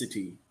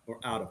necessity or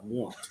out of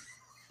want.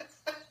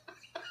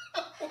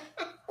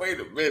 Wait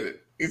a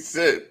minute. He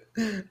said,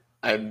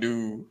 I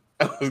knew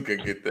I was going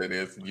to get that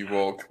answer. You've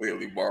all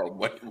clearly borrowed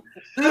money.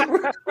 That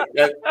what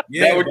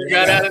you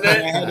got out of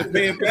that? I had to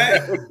pay it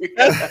back.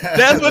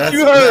 That's what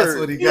you heard. That's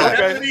what he got.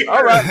 Okay.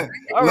 All right.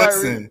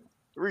 Listen.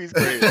 Reese.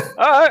 All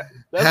right.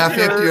 That's half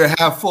empty or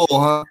half full,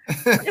 huh?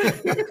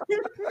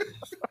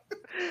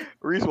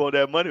 Reese want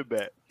that money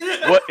back.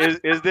 What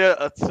is there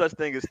a such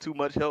thing as too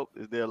much help?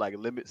 Is there like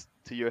limits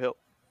to your help?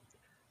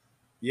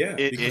 Yeah,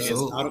 again,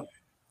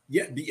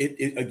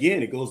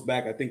 it goes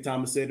back. I think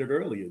Thomas said it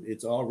earlier.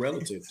 It's all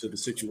relative to the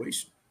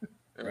situation,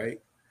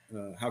 right?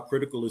 How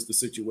critical is the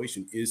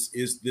situation?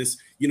 Is this?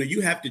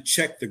 You have to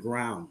check the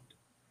ground.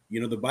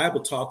 The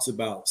Bible talks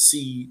about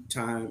seed,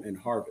 time, and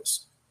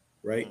harvest,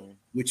 right? Mm-hmm.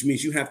 Which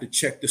means you have to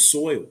check the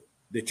soil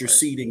that you're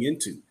seeding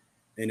into,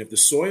 and if the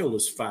soil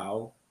is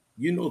foul,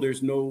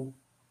 there's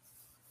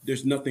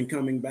nothing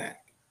coming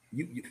back.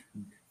 The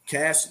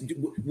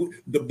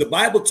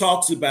Bible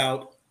talks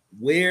about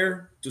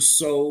where to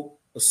sow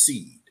a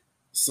seed.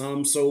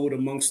 Some sowed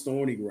amongst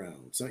thorny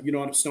ground,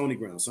 stony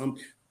ground. Some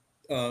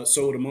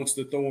sowed amongst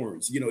the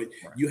thorns.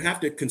 You have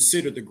to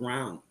consider the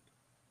ground,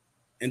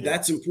 and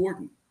that's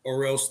important.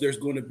 or else there's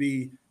going to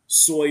be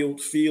soiled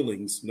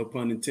feelings, no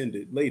pun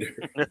intended, later.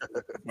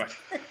 Right.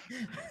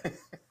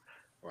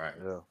 Right.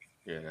 Yeah.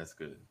 Yeah, that's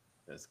good.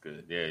 That's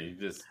good. Yeah, you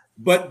just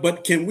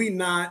But can we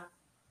not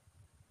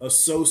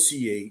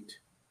associate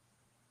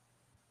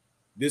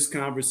this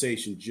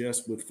conversation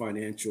just with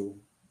financial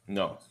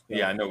no.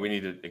 Yeah, I stuff, know we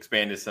need to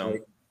expand this some.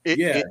 right?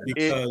 Yeah, It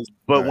because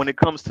but when it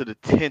comes to the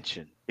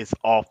tension, it's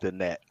often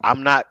that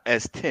I'm not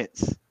as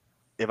tense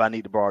if I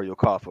need to borrow your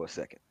car for a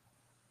second.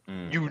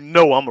 Mm, You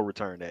know I'm gonna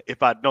return that.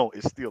 If I don't,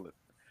 it's stealing.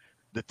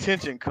 The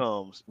tension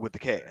comes with the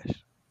cash. I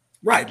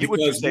right, get what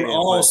you're because we're saying,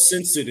 all but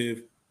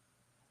sensitive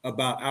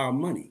about our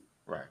money.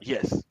 right.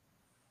 yes,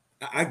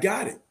 I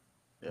got it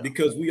yeah,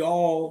 because we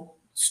all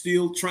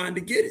still trying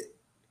to get it.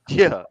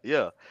 yeah, Right.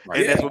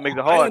 and Yeah, that's what makes it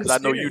I hard because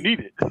I know you understand.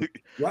 need it.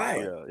 So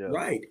Right, yeah.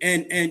 right.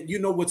 And you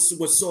know what's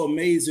so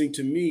amazing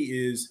to me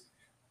is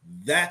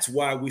that's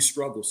why we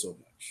struggle so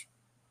much,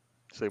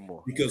 Say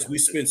more. because we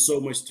spend so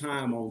much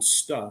time on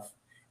stuff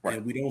Right.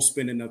 and we don't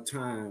spend enough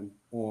time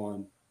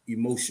on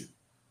emotion,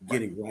 Right.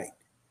 getting right.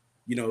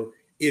 You know,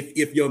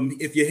 if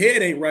your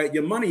head ain't right,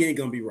 your money ain't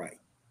gonna be right.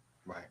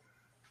 Right.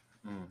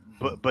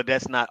 Mm, But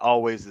that's not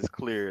always as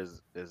clear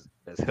as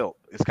help.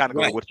 It's kind of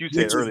goes Right. to what you said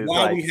Which is earlier. It's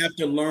why like, we have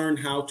to learn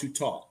how to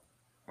talk.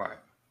 right.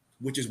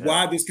 Which is yeah,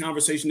 why this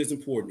conversation is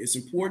important. It's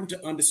important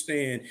to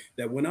understand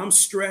that when I'm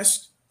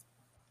stressed,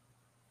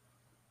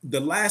 the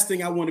last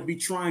thing I want to be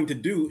trying to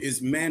do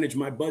is manage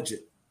my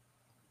budget.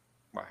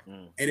 Right.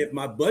 And if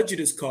my budget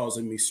is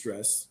causing me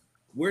stress,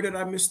 where did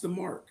I miss the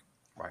mark?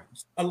 Right.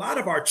 A lot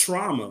of our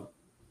trauma,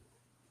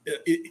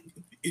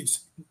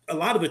 it's a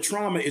lot of the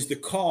trauma is the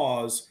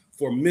cause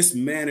for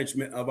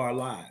mismanagement of our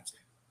lives.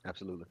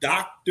 absolutely.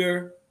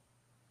 Dr.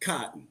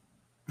 Cotton,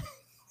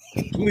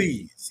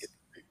 please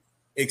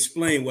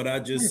explain what I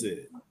just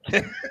said.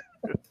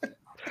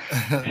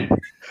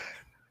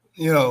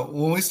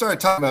 When we start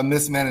talking about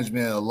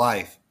mismanagement of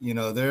life,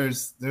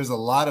 there's a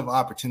lot of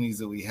opportunities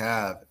that we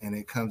have, and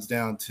it comes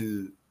down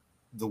to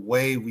the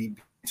way we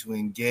to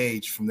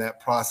engage from that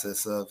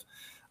process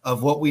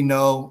of what we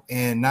know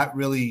and not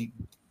really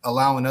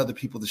allowing other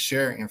people to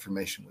share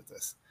information with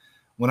us.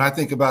 When I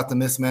think about the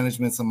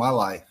mismanagements of my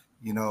life,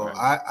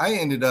 Right. I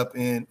ended up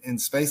in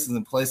spaces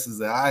and places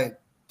that I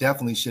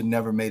definitely should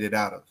never made it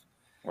out of.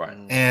 Right.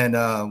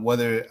 And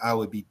whether I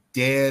would be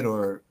dead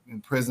or in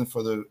prison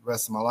for the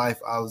rest of my life,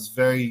 I was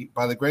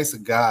by the grace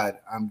of God,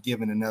 I'm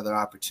given another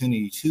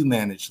opportunity to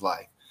manage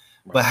life.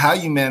 Right. But how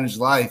you manage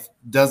life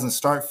doesn't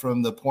start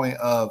from the point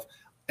of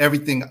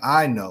everything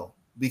I know,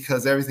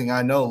 because everything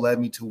I know led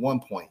me to one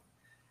point.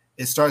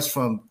 It starts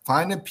from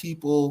finding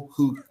people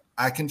who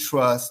I can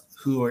trust,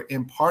 who are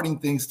imparting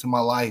things to my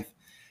life.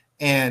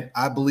 And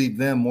I believe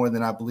them more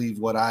than I believe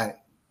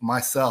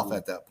myself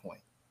at that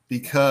point,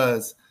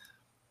 because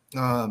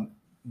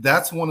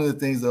that's one of the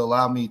things that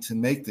allowed me to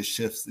make the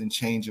shifts and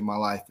change in my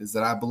life, is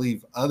that I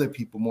believe other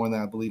people more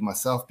than I believe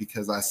myself,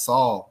 because I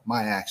saw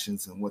my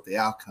actions and what the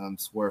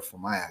outcomes were for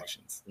my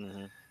actions.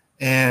 Mm-hmm.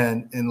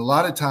 And a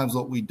lot of times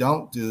what we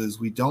don't do is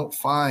we don't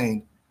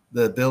find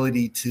the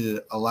ability to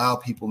allow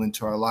people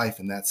into our life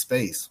in that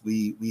space.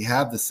 We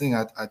have this thing,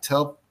 I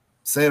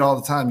say it all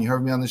the time. You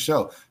heard me on the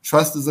show.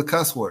 Trust is a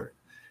cuss word.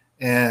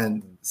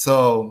 And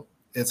so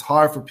it's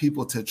hard for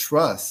people to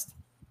trust.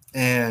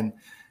 And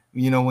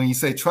when you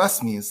say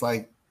trust me, it's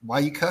like, why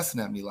are you cussing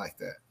at me like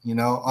that?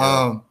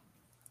 Yeah.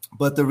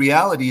 But the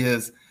reality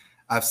is,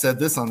 I've said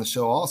this on the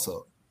show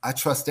also, I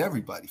trust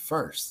everybody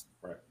first.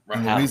 Right.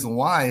 And the Right. reason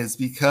why is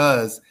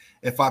because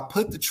if I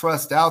put the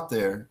trust out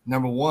there,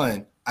 number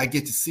one, I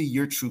get to see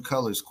your true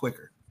colors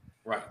quicker.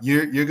 Right.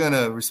 You're going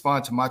to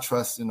respond to my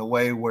trust in a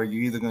way where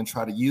you're either going to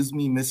try to use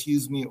me,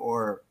 misuse me,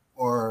 or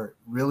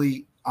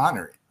really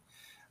honor it.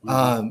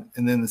 Mm-hmm.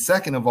 And then the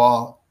second of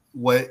all,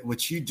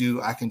 what you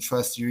do, I can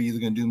trust you're either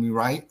going to do me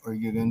right or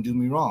you're going to do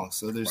me wrong.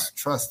 So there's Right.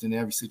 trust in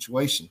every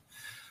situation.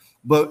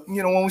 But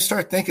when we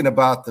start thinking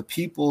about the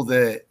people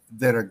that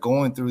are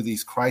going through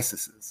these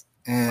crises,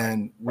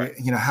 and Right.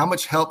 how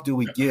much help do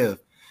we give?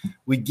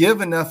 We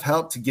give enough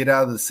help to get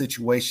out of the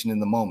situation in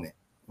the moment.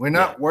 We're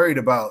not worried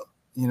about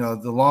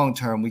the long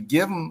term. We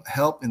give them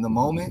help in the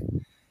moment,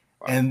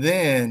 Right. and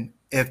then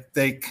if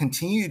they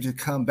continue to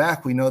come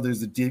back, we know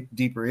there's a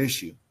deeper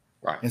issue.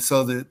 Right. And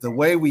so the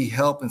way we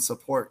help and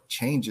support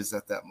changes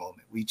at that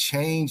moment. We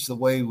change the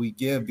way we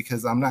give,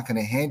 because I'm not going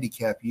to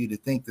handicap you to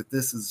think that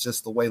this is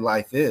just the way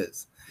life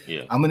is.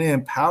 Yeah. I'm going to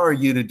empower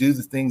you to do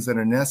the things that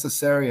are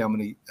necessary. I'm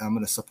going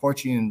to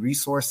support you in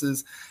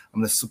resources.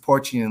 I'm going to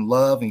support you in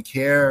love and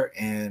care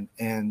and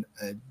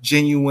a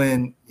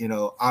genuine,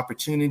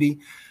 opportunity.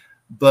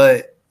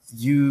 But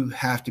you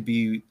have to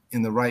be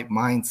in the right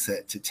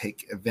mindset to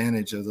take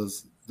advantage of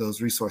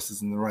those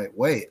resources in the right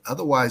way.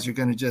 Otherwise, you're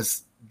going to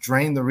just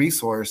drain the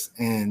resource,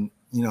 and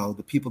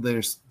the people that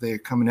are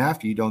coming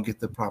after you don't get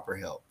the proper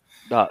help.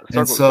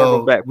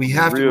 Circle back we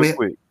have real to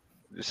quick.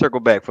 Circle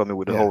back for me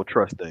with the Yeah. whole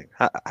trust thing.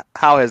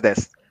 How is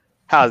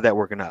that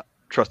working out?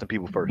 Trusting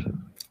people first.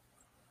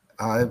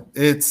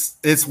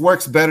 It's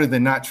works better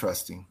than not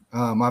trusting.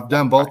 I've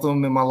done both of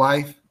them in my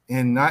life,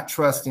 and not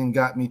trusting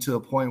got me to a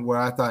point where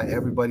I thought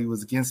everybody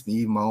was against me,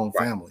 even my own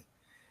family.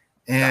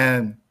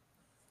 And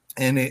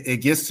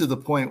it gets to the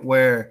point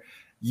where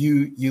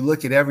you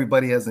look at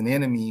everybody as an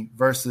enemy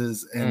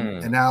versus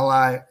an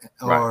ally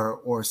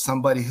or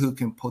somebody who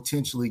can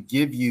potentially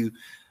give you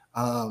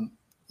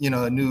you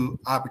know, a new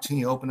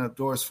opportunity, open up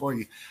doors for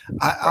you.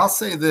 I'll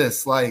say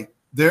this, like,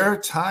 there are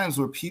times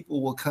where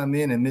people will come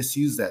in and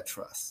misuse that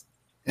trust,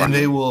 and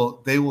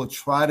they'll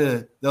try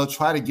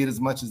to get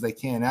as much as they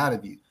can out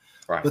of you.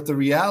 But the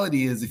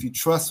reality is, if you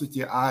trust with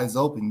your eyes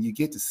open, you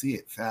get to see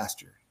it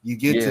faster. You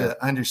get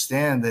to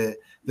understand that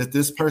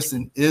this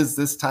person is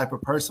this type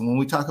of person. When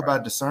we talk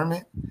about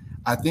discernment,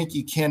 I think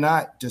you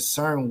cannot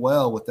discern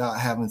well without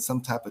having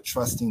some type of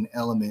trusting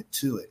element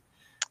to it.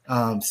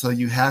 So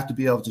you have to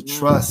be able to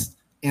trust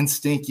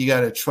instinct. You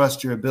got to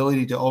trust your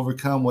ability to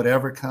overcome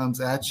whatever comes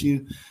at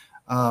you.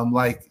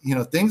 Like, you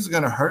know, things are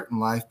going to hurt in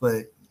life,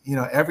 but, you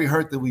know, every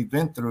hurt that we've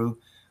been through,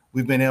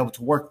 we've been able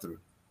to work through.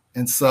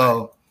 And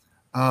so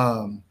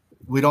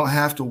we don't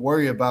have to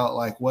worry about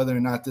like whether or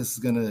not this is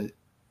going to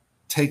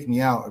take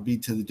me out or be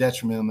to the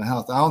detriment of my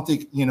health. I don't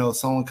think, you know,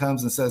 someone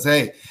comes and says,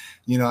 hey,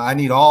 you know, I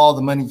need all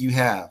the money you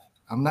have.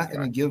 I'm not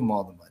going to give them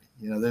all the money.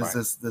 You know,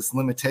 there's this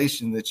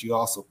limitation that you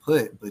also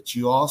put, but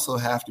you also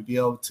have to be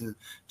able to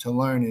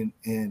learn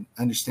and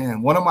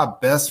understand. One of my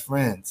best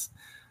friends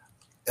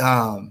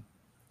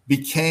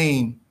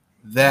became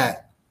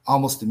that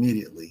almost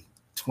immediately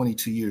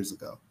 22 years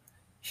ago.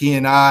 He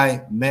and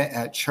I met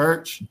at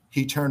church.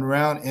 He turned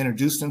around,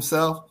 introduced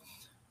himself.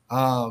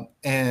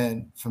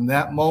 And from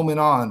that moment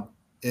on,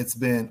 it's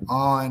been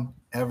on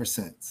ever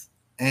since.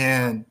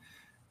 And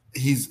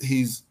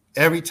he's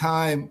every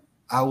time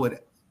I would,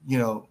 you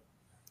know,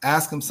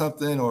 ask him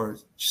something or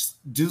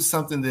do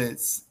something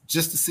that's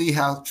just to see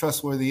how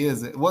trustworthy he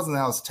is. It wasn't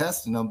that I was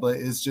testing him, but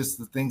it's just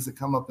the things that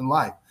come up in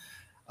life.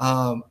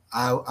 I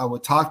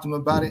would talk to him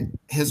about it.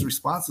 His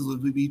responses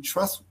would be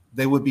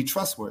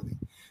trustworthy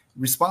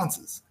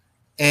responses.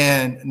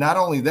 And not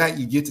only that,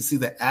 you get to see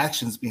the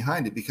actions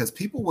behind it, because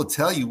people will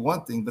tell you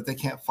one thing, but they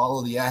can't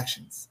follow the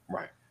actions.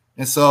 Right.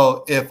 And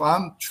so if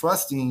I'm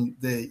trusting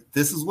that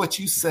this is what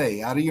you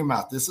say out of your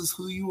mouth, this is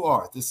who you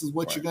are, this is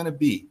what you're going to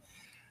be,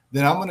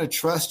 then I'm going to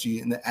trust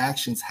you, and the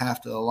actions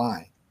have to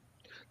align.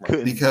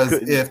 Because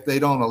if they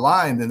don't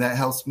align, then that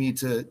helps me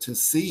to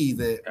see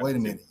that, wait a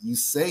minute, you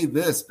say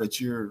this, but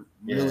you're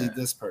really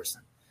this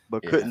person.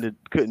 But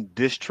couldn't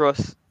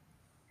distrust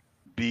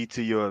be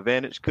to your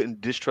advantage?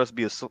 Couldn't distrust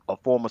be a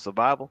form of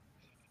survival?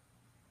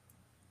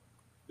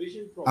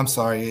 I'm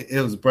sorry,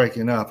 it was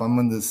breaking up. I'm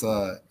in this.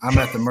 I'm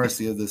at the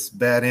mercy of this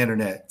bad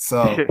internet.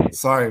 So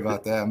sorry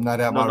about that. I'm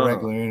not at my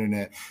regular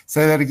internet.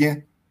 Say that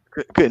again.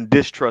 Couldn't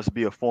distrust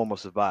be a form of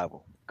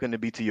survival? Couldn't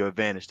it be to your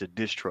advantage to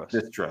distrust?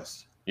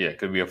 Distrust. Yeah, it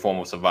could be a form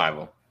of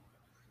survival.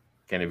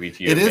 Can it be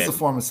to your advantage? It is a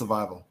form of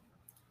survival.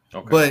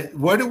 Okay. But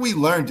where do we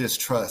learn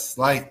distrust?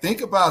 Like,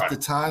 think about the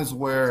times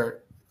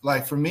where,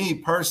 like, for me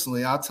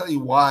personally, I'll tell you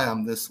why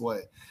I'm this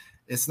way.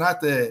 It's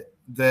not that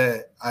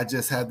I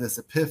just had this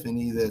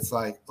epiphany that's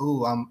like,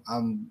 oh,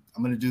 I'm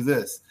going to do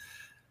this.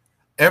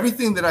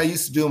 Everything that I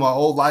used to do in my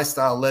old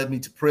lifestyle led me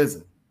to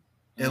prison.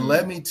 It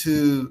led me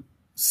to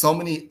so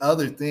many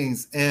other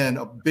things. And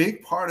a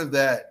big part of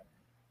that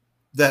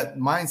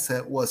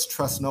mindset was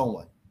trust no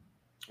one.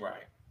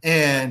 Right.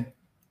 And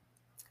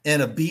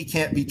a B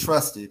can't be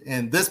trusted,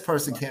 and this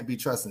person can't be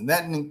trusted, and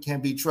that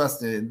can't be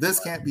trusted, and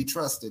this can't be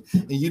trusted,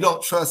 and you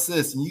don't trust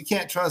this, and you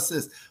can't trust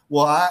this.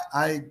 Well,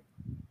 I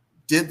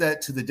did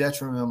that to the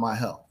detriment of my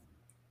health.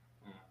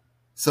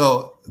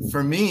 So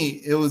for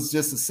me, it was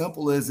just as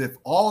simple as, if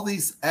all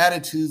these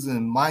attitudes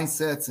and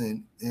mindsets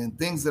and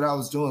things that I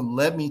was doing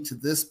led me to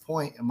this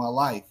point in my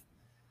life,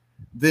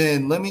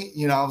 then let me,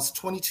 you know, I was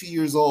 22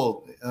 years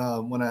old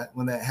when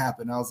that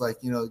happened. I was like,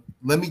 you know,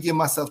 let me give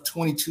myself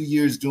 22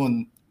 years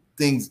doing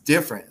things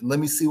different, and let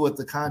me see what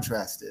the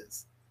contrast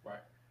is. Right.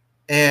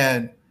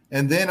 And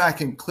then I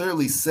can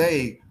clearly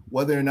say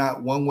whether or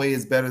not one way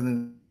is better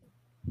than.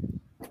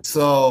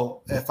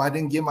 So if I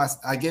gave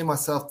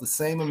myself the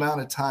same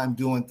amount of time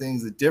doing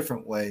things a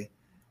different way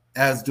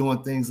as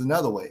doing things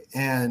another way.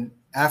 And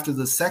after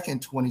the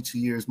second 22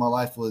 years, my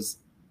life was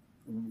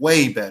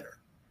way better.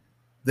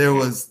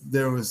 There's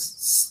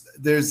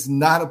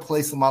not a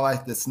place in my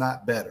life that's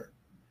not better.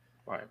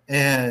 Right.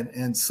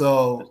 And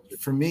so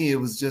for me, it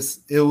was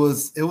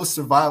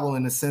survival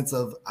in the sense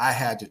of I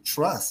had to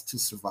trust to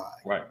survive.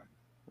 Right.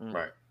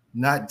 Right.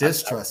 Not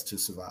distrust to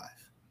survive.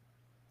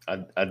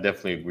 I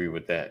definitely agree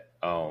with that.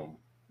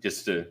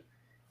 Just to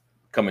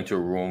come into a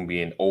room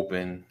being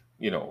open,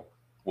 you know,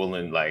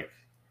 willing, like,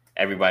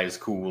 everybody's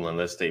cool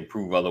unless they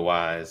prove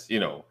otherwise, you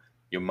know,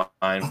 you're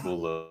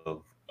mindful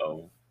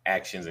of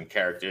actions and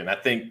character. And I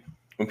think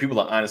when people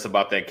are honest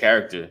about that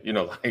character, you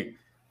know,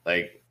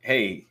 like,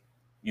 hey,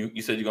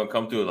 you said you're gonna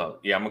come through. Like,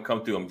 yeah, I'm gonna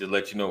come through. I'm just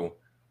let you know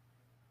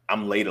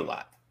I'm late a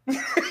lot.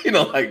 You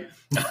know, like,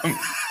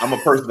 I'm a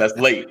person that's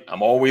late.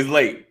 I'm always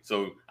late.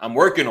 So I'm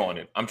working on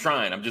it. I'm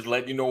trying. I'm just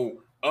letting you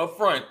know up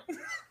front,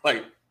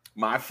 like,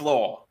 my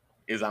flaw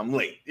is I'm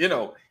late. You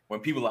know,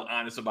 when people are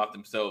honest about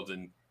themselves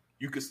and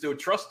you can still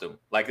trust them.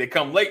 Like they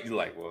come late, you're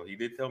like, well, he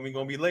did tell me he's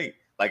gonna be late.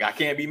 Like I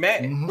can't be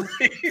mad.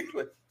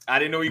 I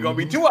didn't know you're gonna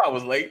be 2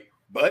 hours late,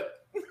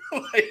 but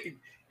like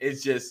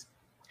it's just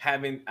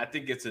having. I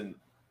think it's an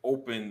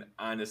open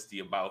honesty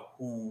about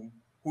who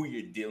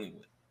you're dealing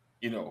with.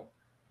 You know,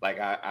 like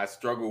I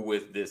struggle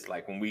with this.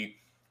 Like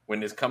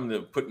when it's coming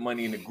to put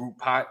money in the group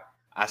pot,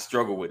 I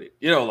struggle with it.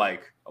 You know,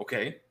 like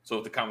okay, so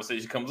if the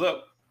conversation comes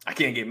up, I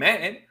can't get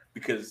mad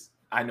because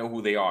I know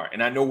who they are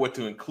and I know what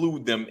to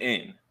include them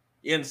in.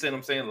 You understand what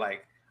I'm saying?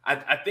 Like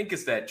I think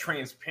it's that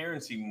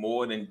transparency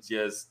more than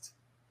just,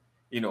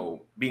 you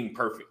know, being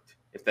perfect,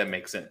 if that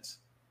makes sense.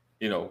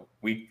 You know,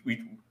 we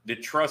the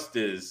trust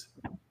is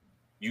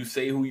you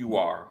say who you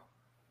are,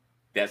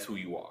 that's who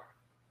you are.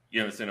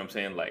 You understand what I'm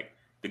saying? Like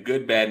the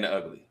good, bad, and the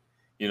ugly.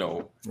 You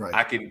know, Right.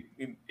 I can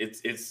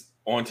it's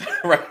on time,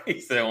 right? He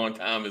said on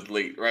time is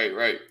late,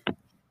 right.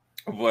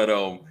 But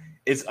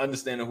it's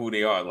understanding who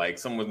they are. Like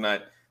someone's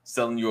not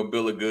selling you a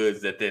bill of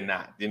goods that they're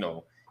not, you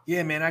know.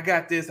 Yeah, man, I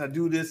got this, I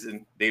do this,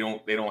 and they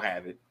don't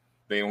have it.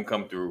 They don't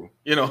come through.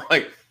 You know,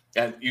 like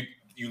and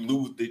you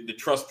lose the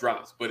trust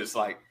drops, but it's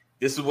like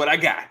this is what I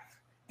got.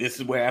 This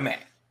is where I'm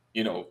at.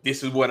 You know,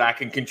 this is what I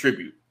can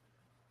contribute.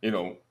 You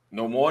know,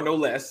 no more, no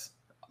less.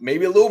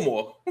 Maybe a little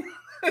more,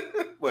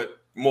 but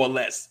more or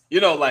less.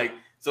 You know, like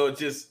so it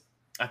just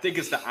I think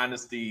it's the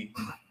honesty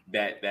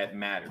that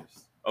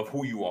matters of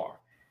who you are.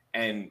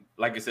 And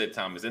like I said,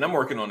 Thomas, and I'm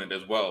working on it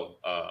as well,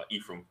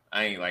 Ephraim.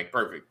 I ain't like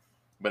perfect,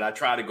 but I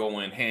try to go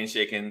in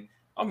handshaking.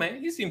 Oh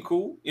man, you seem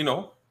cool. You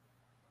know,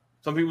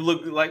 some people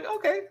look like,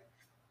 okay,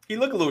 he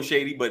look a little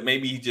shady, but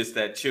maybe he's just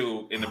that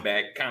chill in the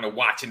back, kind of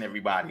watching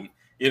everybody,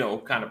 you know,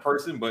 kind of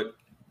person. But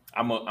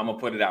I'm gonna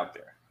put it out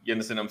there. You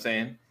understand what I'm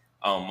saying?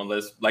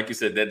 Unless, like you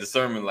said, that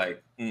discernment,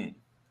 like,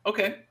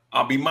 okay,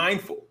 I'll be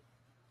mindful.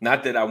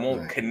 Not that I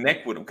won't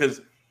connect with him, because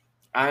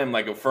I am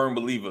like a firm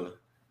believer,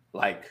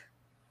 like,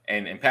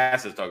 and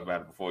pastors talked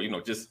about it before, you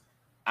know, just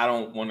I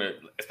don't want to,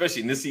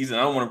 especially in this season,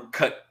 I don't want to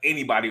cut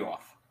anybody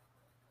off.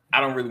 I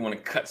don't really want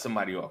to cut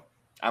somebody off.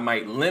 I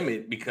might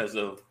limit because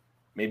of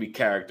maybe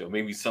character,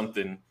 maybe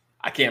something.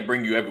 I can't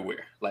bring you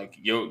everywhere. Like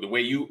the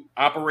way you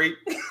operate,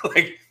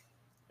 like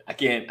I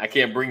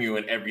can't bring you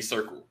in every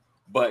circle.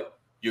 But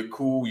you're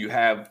cool. You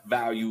have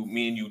value.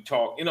 Me and you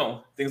talk. You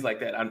know, things like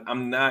that.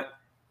 I'm not.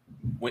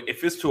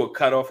 If it's to a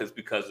cutoff, it's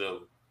because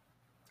of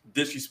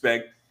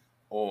disrespect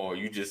or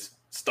you just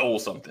stole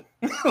something.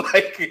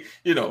 Like,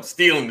 you know,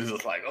 stealing is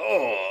just like,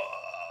 oh,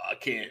 I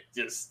can't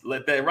just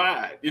let that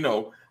ride. You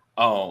know.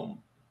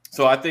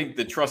 So I think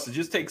the trust it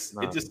just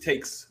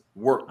takes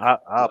work. I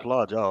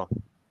applaud y'all.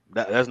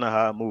 That's not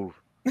how I move.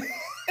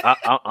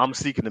 I'm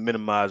seeking to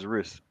minimize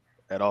risk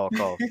at all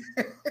costs.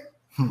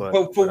 But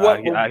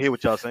I hear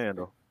what y'all saying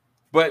though.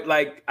 But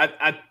like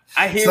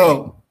I hear. So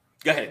you.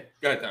 Go ahead,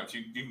 Tom.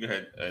 You go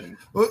ahead.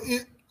 Well,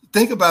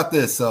 think about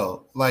this.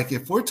 So, like,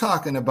 if we're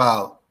talking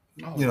about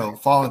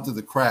falling through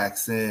the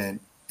cracks and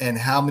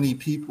how many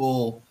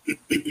people,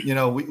 you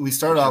know, we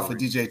started off with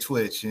DJ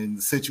Twitch and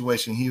the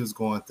situation he was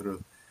going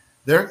through.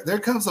 There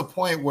comes a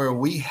point where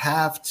we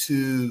have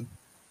to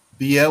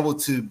be able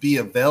to be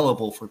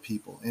available for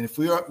people, and if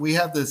we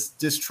have this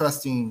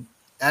distrusting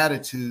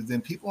attitude,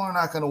 then people are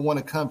not going to want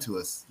to come to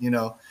us. You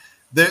know,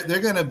 they're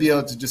going to be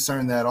able to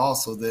discern that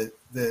also. That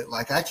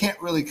like I can't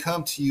really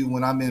come to you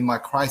when I'm in my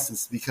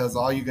crisis because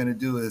all you're going to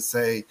do is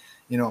say,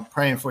 you know, I'm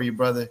praying for you,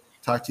 brother.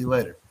 Talk to you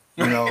later.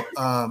 You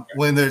know,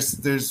 when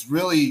there's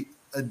really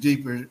a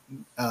deeper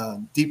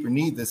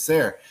need that's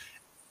there,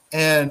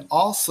 and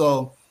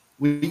also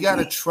we got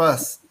to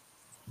trust.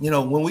 You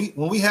know,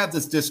 when we have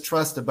this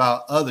distrust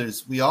about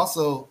others, we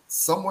also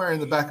somewhere in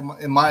the back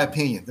of in my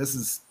opinion, this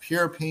is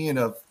pure opinion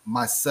of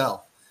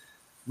myself.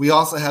 We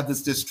also have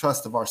this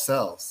distrust of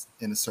ourselves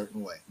in a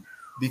certain way,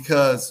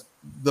 because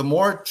the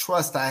more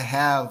trust I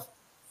have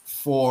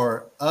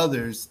for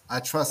others,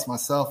 I trust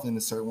myself in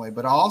a certain way.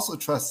 But I also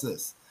trust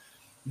this,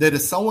 that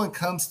if someone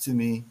comes to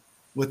me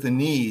with a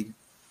need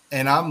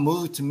and I'm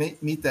moved to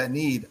meet that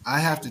need, I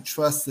have to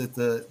trust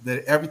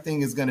that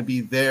everything is going to be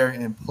there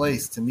in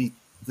place to meet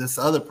this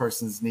other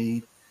person's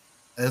need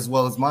as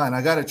well as mine.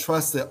 I got to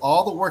trust that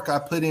all the work I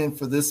put in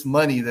for this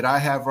money that I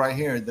have right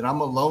here, that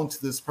I'm a loan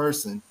to this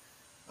person,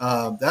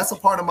 that's a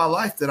part of my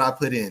life that I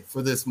put in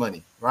for this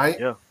money, right?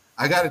 Yeah.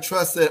 I got to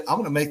trust that I'm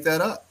going to make that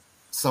up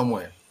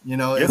somewhere. You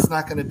know, It's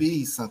not going to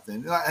be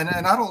something. And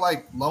I don't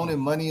like loaning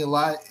money a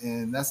lot,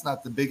 and that's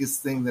not the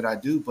biggest thing that I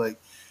do, but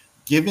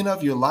giving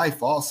of your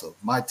life also.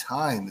 My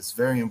time is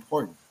very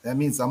important. That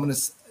means I'm going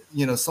to,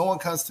 you know, someone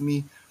comes to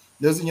me.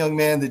 There's a young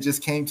man that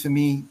just came to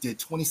me, did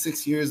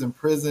 26 years in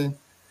prison,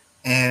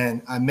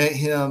 and I met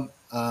him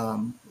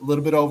a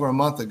little bit over a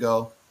month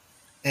ago.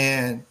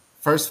 And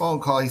first phone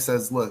call, he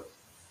says, look,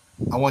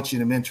 I want you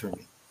to mentor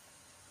me.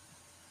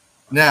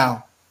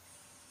 Now,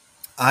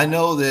 I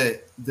know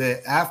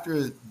that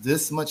after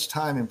this much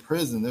time in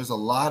prison, there's a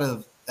lot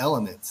of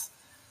elements.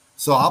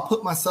 So I'll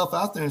put myself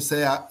out there and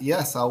say,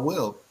 yes, I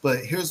will. But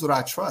here's what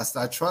I trust.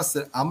 I trust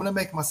that I'm going to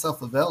make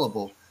myself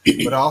available,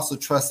 but I also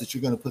trust that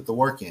you're going to put the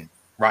work in.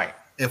 Right.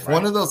 If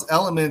one of those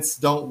elements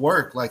don't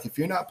work, like if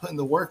you're not putting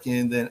the work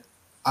in, then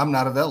I'm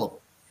not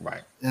available.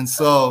 Right. And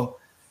so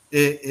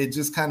it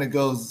just kind of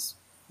goes,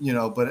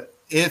 but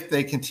if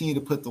they continue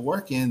to put the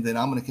work in, then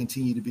I'm going to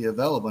continue to be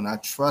available. And I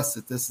trust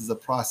that this is a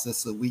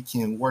process that we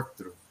can work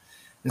through.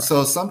 And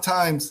so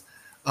sometimes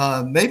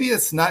maybe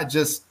it's not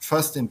just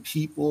trusting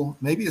people.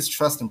 Maybe it's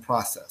trusting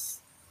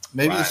process.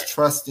 Maybe it's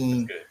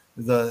trusting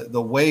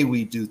the way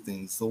we do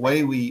things, the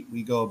way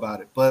we go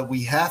about it. But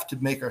we have to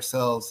make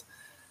ourselves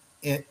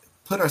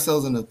put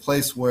ourselves in a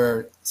place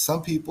where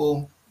some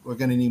people are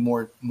going to need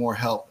more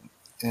help.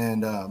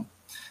 And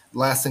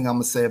last thing I'm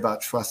going to say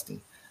about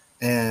trusting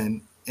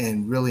and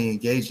really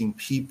engaging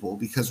people,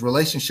 because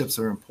relationships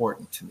are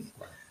important to me.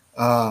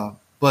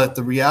 But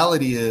the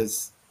reality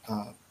is,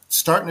 I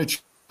started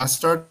a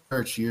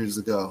church years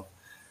ago.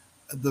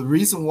 The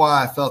reason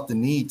why I felt the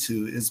need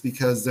to is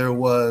because there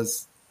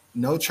was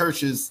no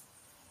churches,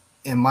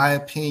 in my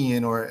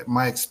opinion or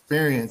my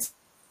experience,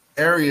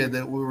 area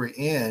that we were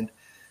in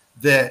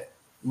that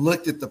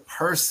looked at the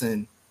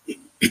person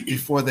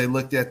before they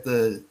looked at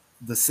the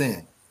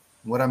sin.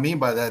 What I mean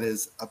by that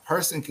is a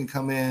person can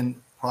come in,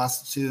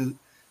 prostitute,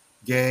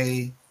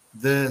 gay,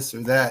 this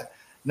or that.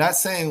 Not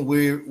saying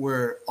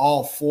we're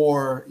all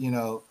for,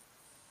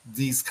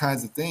 these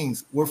kinds of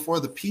things. We're for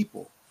the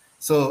people.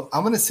 So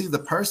I'm going to see the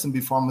person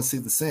before I'm going to see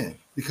the sin,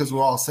 because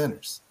we're all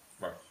sinners.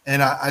 Right.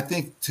 And I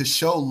think to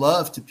show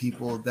love to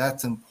people,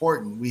 that's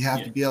important. We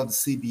have to be able to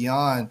see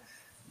beyond,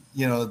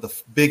 the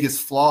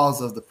biggest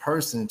flaws of the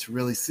person to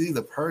really see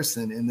the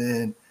person, and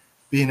then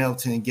being able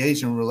to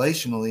engage them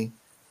relationally,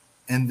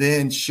 and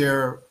then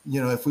share,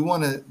 if we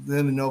want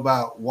them to know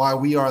about why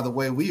we are the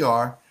way we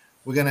are,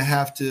 we're going to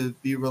have to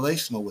be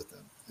relational with them.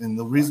 And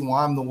the reason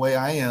why I'm the way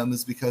I am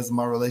is because of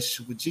my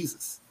relationship with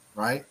Jesus,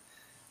 right?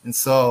 And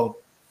so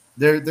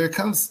there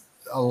comes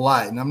a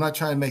lot, and I'm not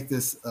trying to make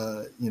this,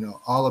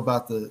 all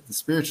about the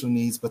spiritual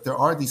needs, but there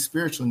are these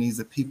spiritual needs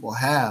that people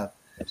have.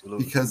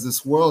 Absolutely. Because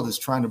this world is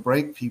trying to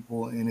break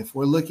people. And if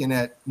we're looking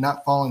at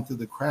not falling through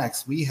the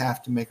cracks, we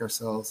have to make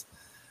ourselves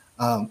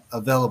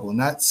available.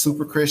 Not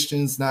super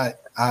Christians, I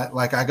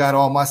got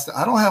all my stuff.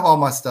 I don't have all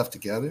my stuff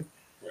together,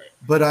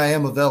 but I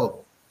am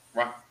available.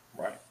 Right.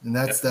 And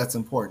that's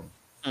important.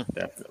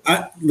 Definitely.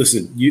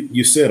 Listen,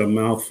 you said a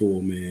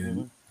mouthful,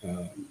 man.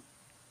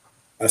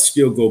 I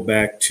still go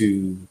back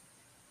to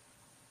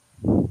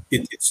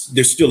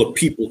there's still a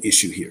people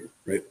issue here,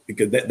 right?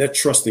 Because that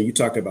trusting, you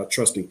talk about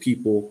trusting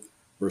people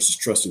versus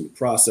trusting the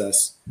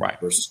process,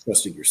 versus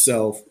trusting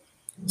yourself.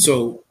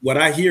 So what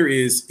I hear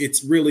is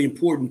it's really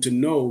important to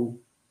know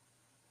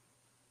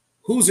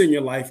who's in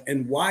your life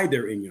and why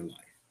they're in your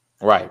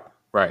life.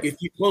 Right. If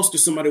you're close to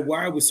somebody,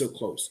 why are we so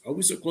close? Are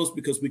we so close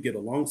because we get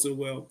along so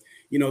well?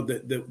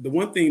 The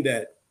one thing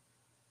that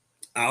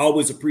I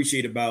always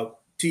appreciate about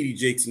T.D.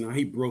 Jakes and how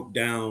he broke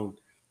down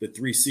the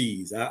 3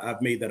 C's.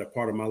 I've made that a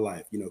part of my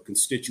life,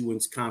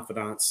 constituents,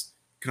 confidants,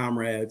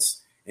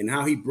 comrades, and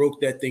how he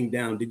broke that thing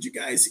down. Did you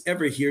guys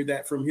ever hear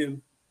that from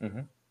him?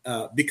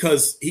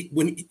 Because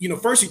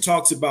first he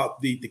talks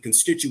about the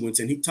constituents,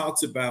 and he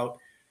talks about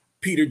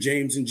Peter,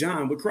 James, and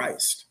John with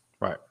Christ.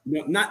 Right.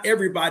 Not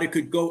everybody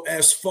could go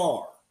as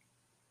far.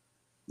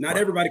 Not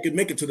everybody could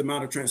make it to the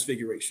Mount of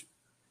Transfiguration.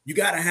 You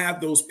got to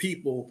have those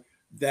people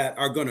that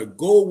are going to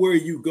go where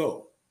you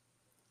go,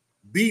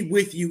 be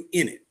with you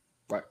in it.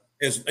 Right.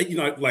 As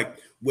like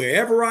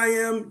wherever I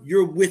am,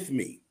 you're with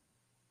me.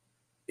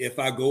 If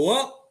I go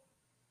up,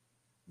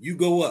 you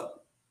go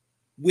up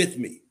with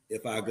me.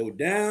 If I go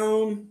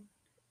down,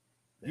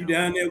 you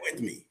down there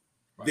with me.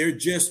 Right. They're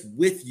just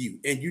with you,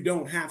 and you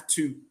don't have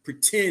to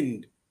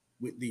pretend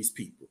with these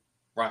people.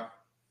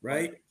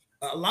 Right.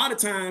 A lot of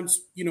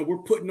times, we're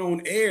putting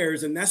on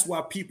airs, and that's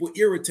why people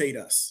irritate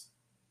us,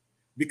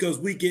 because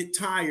we get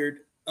tired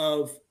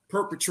of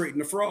perpetrating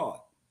the fraud,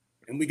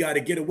 and we got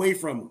to get away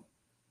from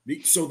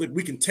them so that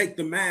we can take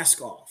the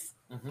mask off.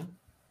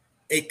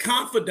 A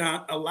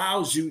confidant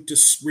allows you to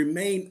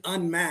remain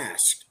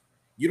unmasked.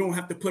 You don't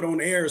have to put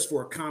on airs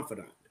for a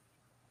confidant.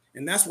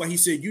 And that's why he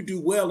said you do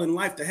well in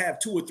life to have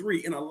 2 or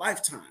 3 in a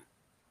lifetime.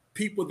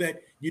 People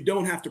that you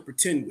don't have to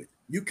pretend with.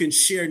 You can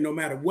share no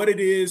matter what it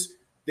is,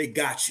 they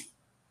got you.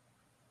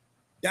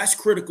 That's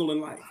critical in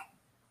life,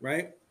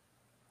 right?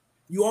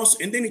 You also,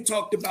 and then he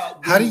talked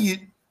about how do you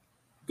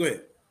go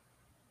ahead.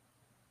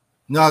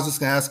 No, I was just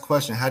gonna ask a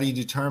question. How do you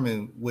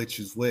determine which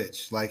is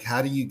which? Like,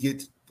 how do you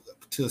get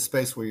to a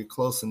space where you're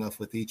close enough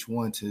with each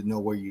one to know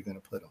where you're gonna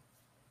put them?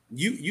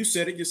 You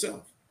said it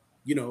yourself.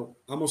 I'm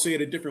gonna say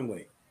it a different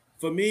way.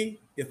 For me,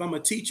 if I'm a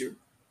teacher,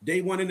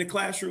 day 1 in the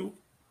classroom,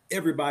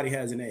 everybody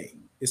has an A.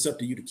 It's up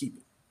to you to keep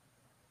it.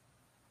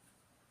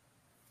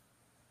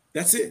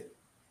 That's it.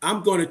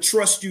 I'm going to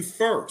trust you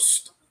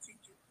first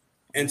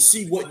and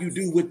see what you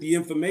do with the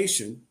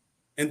information.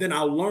 And then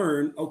I'll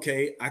learn,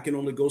 okay, I can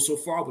only go so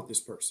far with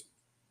this person.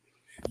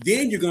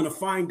 Then you're going to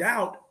find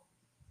out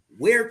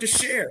where to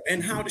share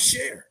and how to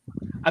share.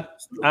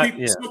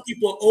 Some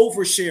people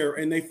overshare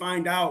and they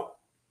find out,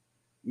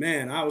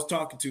 man, I was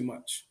talking too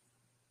much.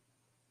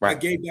 Right. I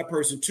gave that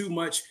person too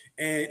much,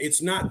 and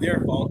it's not their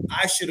fault.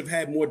 I should have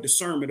had more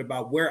discernment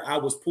about where I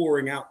was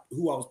pouring out,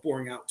 who I was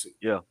pouring out to.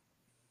 Yeah.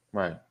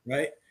 Right.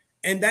 Right.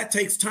 And that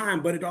takes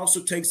time, but it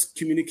also takes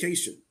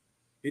communication.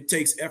 It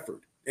takes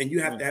effort. And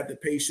you have to have the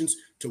patience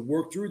to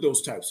work through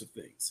those types of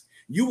things.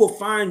 You will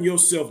find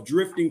yourself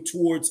drifting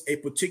towards a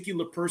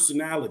particular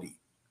personality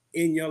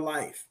in your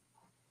life.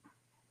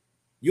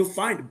 You'll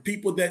find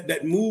people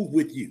that move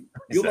with you.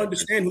 You'll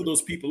understand who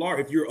those people are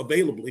if you're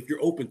available, if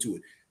you're open to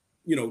it.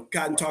 You know,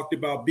 Cotton talked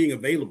about being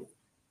available.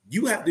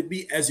 You have to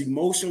be as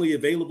emotionally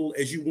available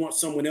as you want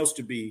someone else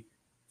to be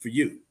for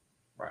you.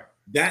 Right.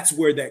 That's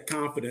where that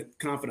confident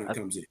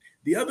comes in.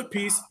 The other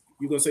piece,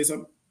 you gonna say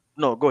something?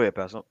 No, go ahead,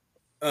 Pastor.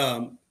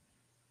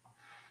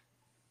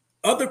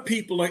 Other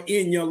people are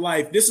in your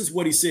life. This is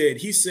what he said.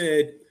 He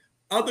said,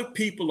 other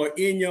people are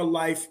in your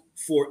life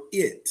for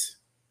it,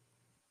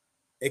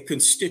 a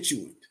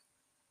constituent,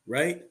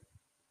 right?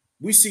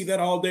 We see that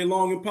all day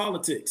long in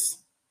politics.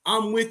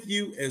 I'm with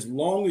you as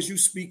long as you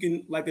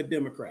speaking like a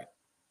Democrat.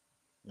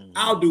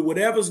 I'll do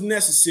whatever's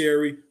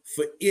necessary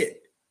for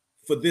it,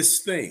 for this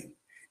thing.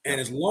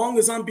 And as long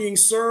as I'm being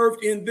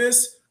served in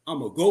this, I'm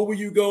going to go where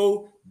you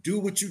go, do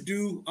what you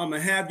do. I'm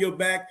going to have your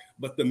back.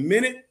 But the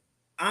minute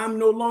I'm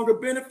no longer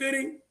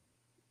benefiting,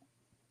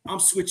 I'm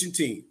switching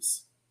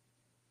teams,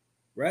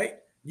 right?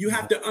 You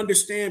have to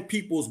understand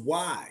people's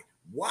why.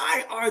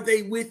 Why are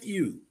they with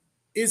you?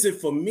 Is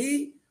it for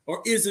me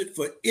or is it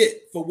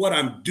for what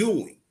I'm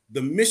doing,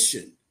 the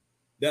mission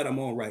that I'm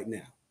on right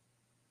now?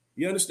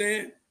 You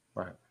understand?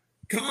 Right.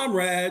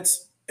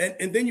 Comrades,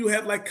 and then you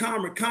have like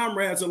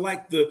comrades are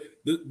like the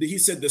he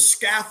said the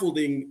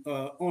scaffolding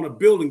on a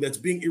building that's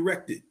being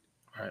erected.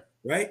 Right.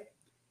 Right.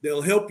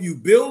 They'll help you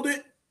build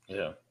it.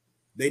 Yeah.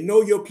 They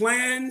know your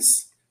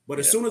plans, but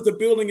as soon as the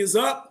building is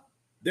up,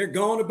 they're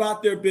gone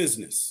about their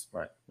business.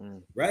 Right.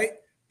 Right.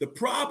 The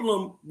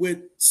problem with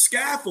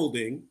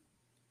scaffolding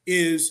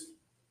is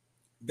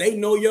they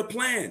know your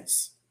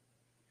plans.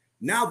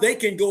 Now they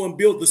can go and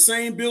build the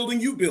same building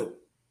you built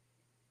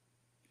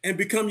and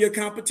become your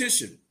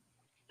competition.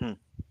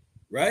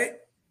 Right?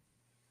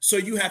 So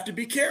you have to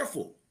be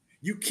careful.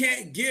 You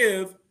can't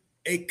give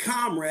a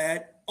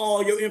comrade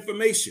all your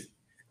information.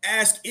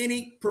 Ask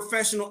any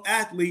professional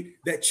athlete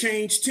that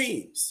changed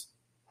teams.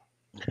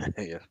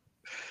 Yeah.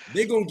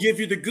 They're going to give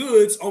you the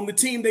goods on the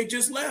team they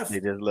just left. They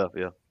just left,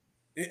 yeah.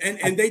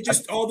 And they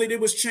just, all they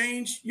did was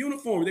change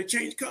uniform. They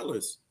changed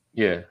colors.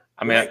 Yeah.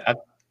 I mean, Right?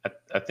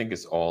 I think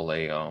it's all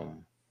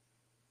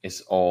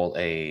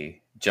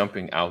a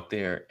jumping out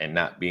there and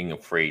not being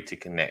afraid to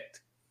connect.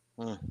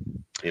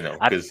 You know,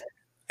 because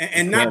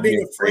and not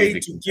being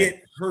afraid to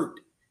get hurt.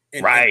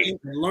 And, right. And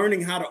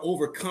learning how to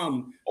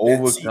overcome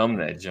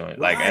that joint.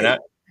 Right. Like, and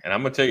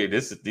I'm gonna tell you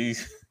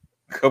these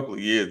couple of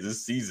years,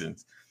 this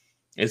season's,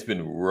 it's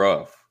been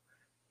rough.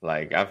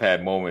 Like, I've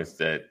had moments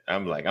that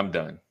I'm like, I'm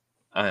done.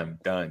 I am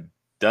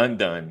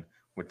done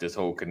with this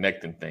whole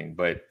connecting thing.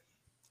 But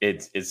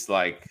it's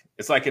like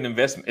an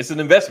investment. It's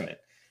an investment.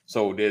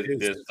 So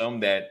there's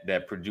some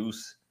that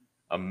produce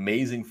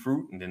amazing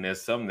fruit, and then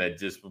there's some that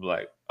just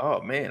like,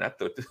 oh man, I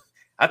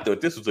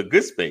thought this was a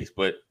good space,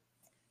 but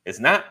it's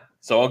not.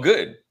 It's all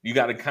good. You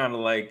got to kind of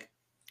like,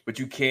 but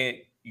you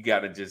got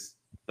to just,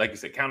 like you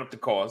said, count up the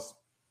cost.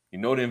 You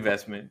know the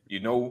investment.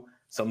 You know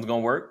something's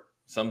gonna work,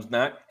 some's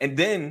not, and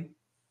then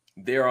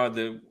there are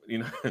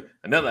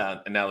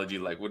another analogy,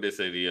 like what they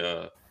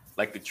say,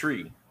 like the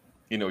tree.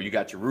 You know, you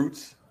got your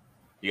roots,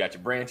 you got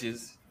your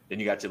branches, then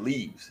you got your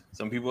leaves.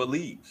 Some people are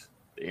leaves.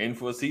 They're in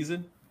for a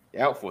season,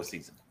 they're out for a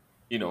season.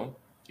 You know,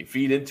 you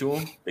feed into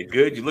them, they're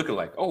good. You looking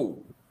like,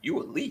 oh,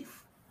 you a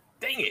leaf.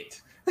 Dang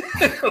it.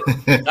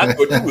 I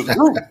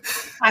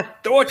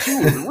thought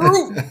you was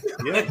root.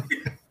 Yeah.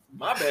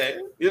 My bad.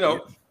 You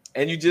know,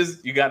 and you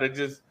just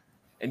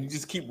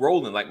keep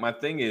rolling. Like, my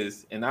thing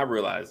is, and I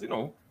realize,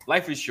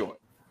 life is short.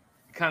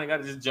 You kind of got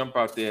to just jump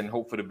out there and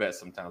hope for the best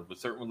sometimes. But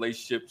certain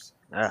relationships,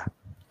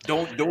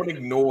 don't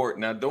ignore.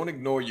 Now, don't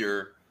ignore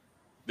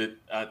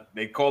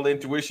they call it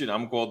intuition.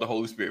 I'm called the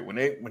Holy Spirit.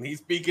 When he's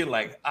speaking,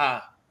 like,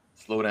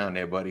 slow down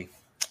there, buddy.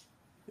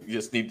 You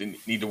just need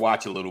to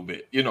watch a little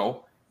bit.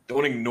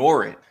 Don't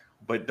ignore it,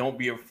 but don't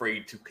be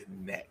afraid to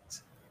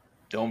connect.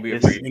 Don't be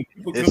afraid. When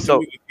people come to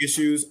me with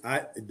issues,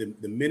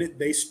 the minute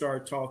they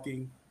start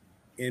talking,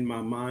 in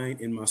my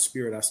mind, in my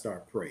spirit, I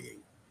start praying.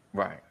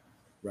 Right.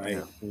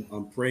 Yeah.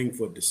 I'm praying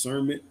for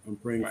discernment. I'm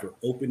praying for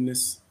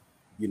openness.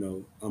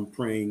 I'm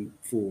praying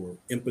for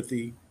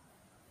empathy.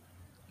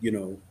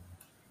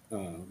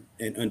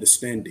 And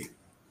understanding.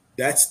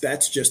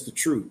 That's just the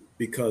truth.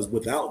 Because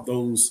without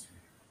those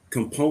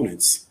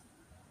components,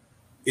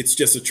 it's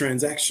just a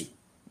transaction.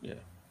 Yeah.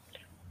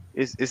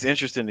 It's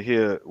interesting to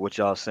hear what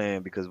y'all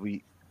saying, because we're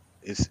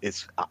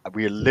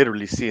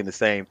literally seeing the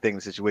same thing in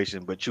the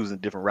situation, but choosing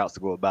different routes to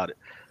go about it.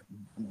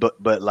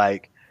 But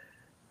like,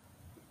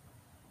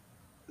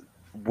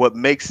 what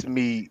makes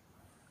me,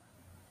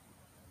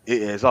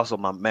 it is also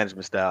my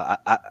management style.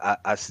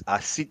 I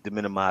seek to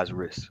minimize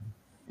risk.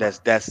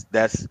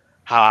 That's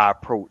how I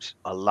approach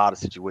a lot of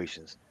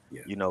situations.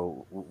 Yeah.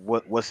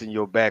 What's in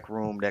your back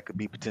room that could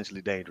be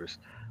potentially dangerous.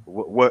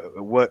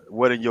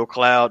 What in your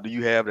cloud do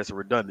you have that's a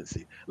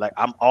redundancy? Like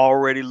I'm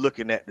already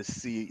looking at to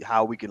see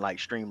how we can like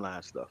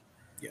streamline stuff.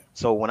 Yeah.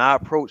 So when I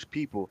approach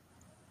people,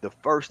 the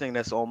first thing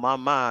that's on my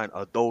mind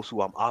are those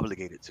who I'm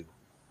obligated to.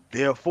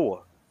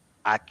 Therefore,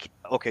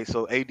 okay.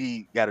 So AD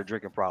got a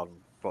drinking problem.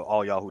 For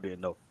all y'all who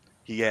didn't know,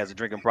 he has a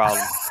drinking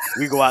problem.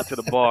 We go out to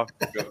the bar.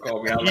 Don't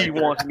call me out He like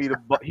that. wants me to.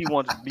 He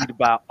wants me to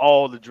buy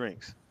all the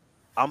drinks.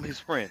 I'm his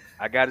friend.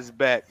 I got his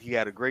back. He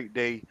had a great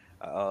day.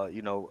 So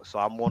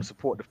I'm going to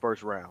support the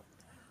first round.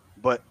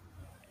 But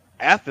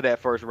after that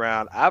first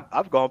round,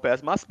 I've gone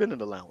past my spending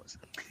allowance.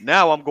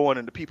 Now I'm going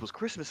into people's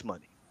Christmas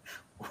money,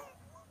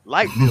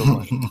 light bill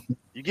money.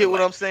 You get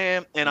what I'm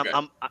saying? And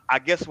Okay. I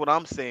guess what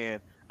I'm saying,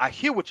 I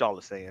hear what y'all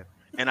are saying,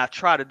 and I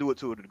try to do it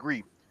to a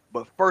degree.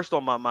 But first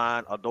on my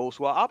mind are those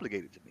who are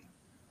obligated to me.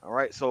 All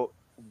right. So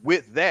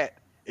with that,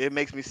 it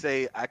makes me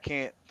say I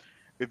can't.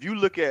 If you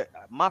look at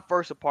my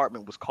first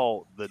apartment was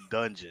called the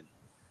Dungeon.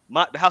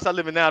 The house I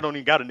live in now don't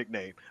even got a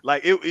nickname.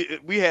 Like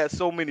we had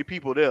so many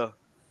people there,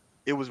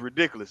 it was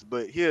ridiculous.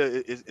 But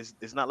here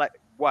it's not like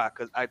why?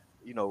 Because I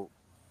know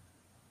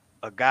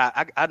a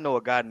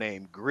guy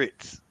named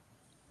Grits,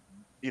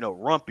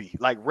 Rumpy,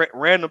 like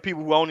random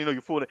people who I don't even know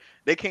your full name.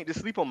 They can't just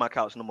sleep on my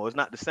couch no more. It's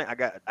not the same.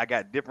 I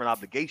got different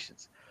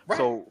obligations. Right.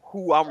 So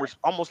who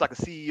almost like a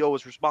CEO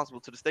is responsible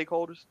to the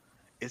stakeholders.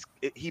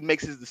 He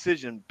makes his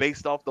decision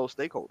based off those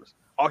stakeholders,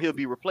 or he'll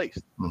be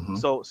replaced.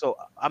 Mhm. So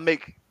I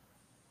make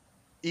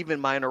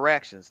even my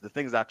interactions, the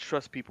things I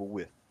trust people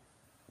with,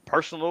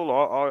 personal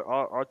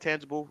or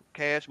tangible,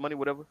 cash, money,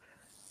 whatever.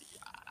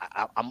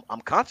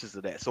 I'm conscious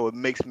of that, so it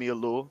makes me a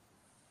little.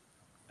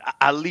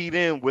 I lead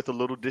in with a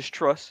little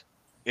distrust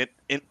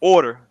in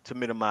order to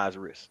minimize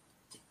risk.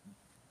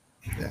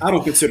 I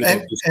don't consider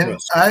that And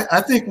distrust.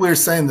 I think we're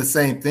saying the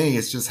same thing.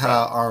 It's just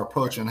how our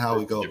approach and how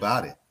we go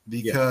about it.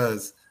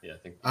 Because Yeah, I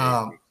think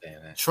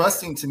saying that.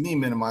 trusting to me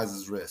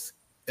minimizes risk.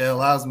 It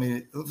allows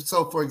me.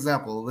 So, for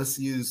example, let's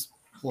use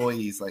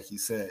employees, like you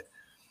said.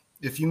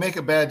 If you make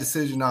a bad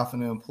decision off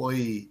an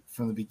employee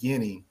from the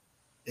beginning,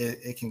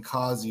 it can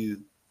cause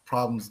you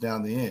problems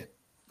down the end.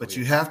 But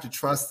you have to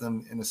trust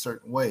them in a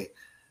certain way.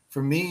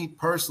 For me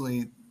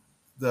personally,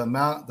 the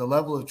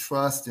level of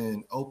trust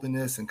and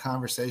openness and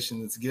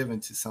conversation that's given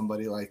to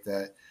somebody like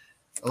that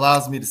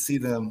allows me to see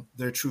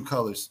their true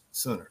colors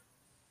sooner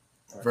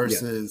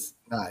versus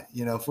not.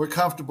 If we're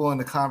comfortable in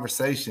the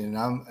conversation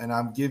and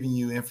I'm giving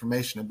you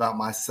information about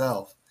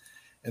myself,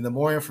 and the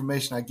more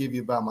information I give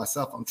you about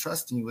myself, I'm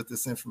trusting you with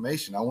this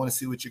information. I want to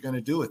see what you're going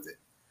to do with it.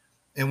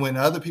 And when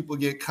other people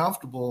get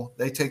comfortable,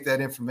 they take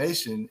that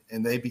information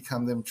and they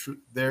become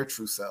their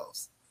true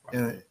selves.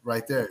 And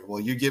right there,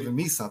 well, you're giving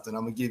me something,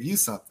 I'm gonna give you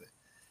something.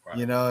 Right.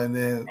 And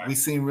then we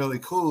seem really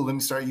cool. Let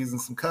me start using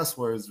some cuss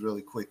words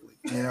really quickly.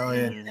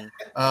 And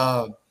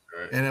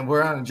then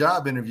we're on a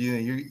job interview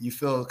and you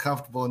feel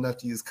comfortable enough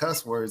to use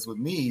cuss words with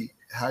me.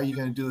 How are you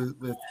going to do it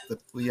with the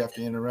people you have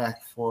to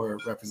interact for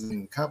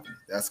representing the company?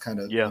 That's kind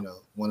of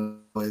one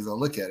of the ways I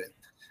look at it.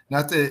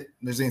 Not that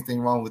there's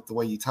anything wrong with the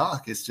way you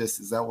talk. It's just,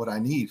 is that what I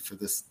need for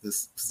this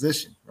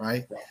position,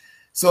 right?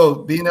 So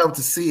being able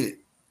to see it,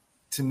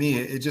 to me,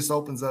 it just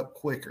opens up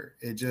quicker.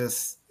 It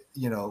just,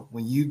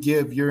 when you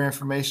give your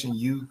information,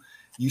 you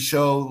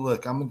show,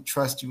 look, I'm going to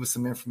trust you with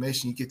some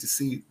information. You get to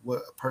see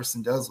what a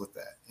person does with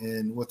that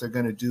and what they're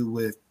going to do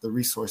with the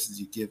resources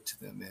you give to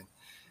them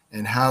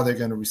and how they're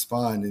going to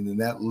respond. And then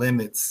that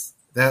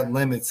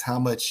limits how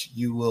much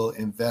you will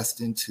invest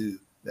into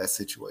that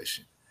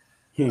situation.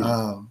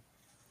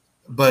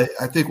 But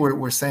I think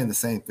we're saying the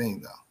same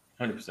thing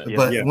though. 100%.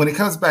 But when it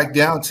comes back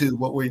down to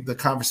the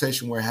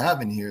conversation we're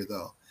having here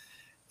though,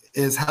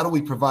 is how do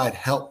we provide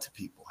help to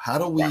people? How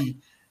do we,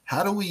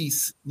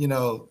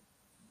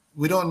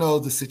 we don't know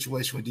the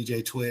situation with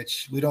DJ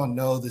Twitch. We don't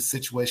know the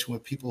situation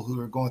with people who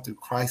are going through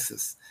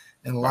crisis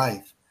in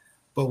life,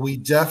 but we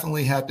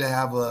definitely have to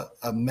have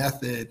a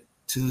method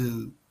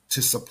to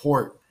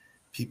support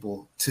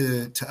people,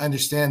 to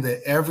understand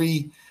that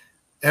every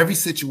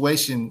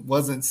situation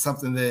wasn't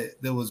something that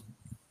was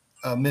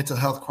a mental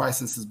health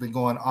crisis has been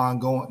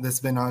that's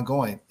been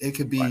ongoing. It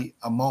could be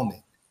a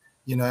moment,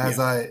 as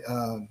I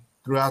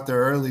threw out there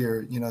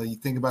earlier, you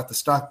think about the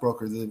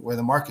stockbroker where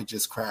the market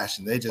just crashed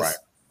and they just,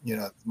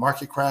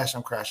 market crash,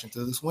 I'm crashing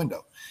through this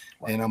window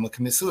and I'm gonna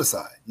commit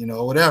suicide,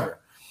 whatever.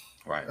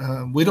 Right.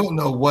 We don't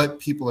know what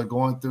people are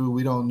going through.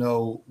 We don't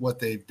know what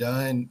they've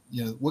done.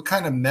 What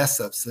kind of mess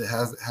ups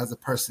has a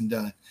person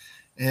done?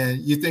 And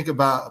you think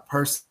about a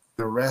person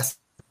arrested,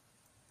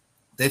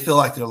 they feel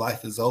like their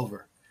life is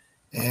over.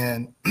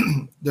 And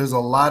there's a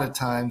lot of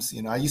times,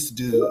 I used to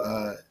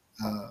do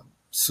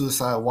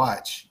suicide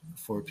watch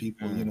for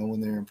people,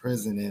 when they're in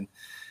prison,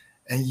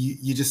 and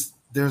you just,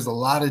 there's a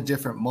lot of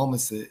different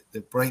moments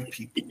that break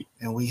people,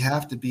 and we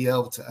have to be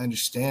able to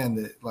understand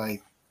that,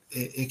 like,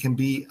 it can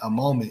be a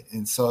moment.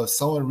 And so if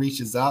someone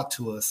reaches out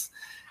to us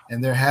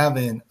and they're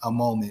having a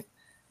moment,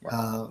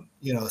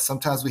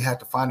 sometimes we have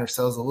to find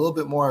ourselves a little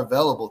bit more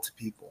available to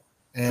people.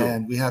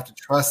 And we have to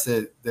trust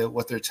that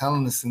what they're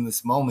telling us in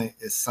this moment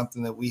is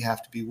something that we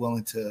have to be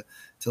willing to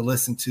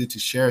listen to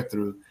share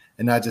through.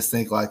 and not just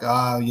think like,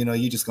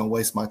 you're just gonna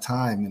waste my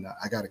time and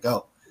I gotta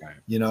go. Right.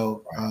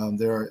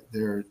 There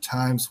are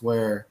times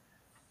where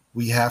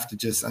we have to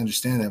just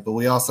understand that, but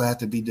we also have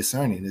to be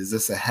discerning. Is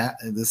this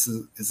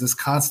is this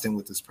constant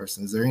with this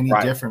person? Is there any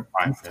different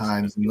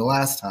times than the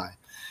last time?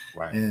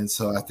 Right. And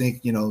so I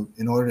think,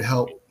 in order to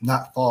help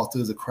not fall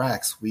through the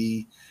cracks,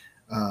 we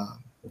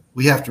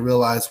have to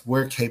realize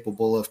we're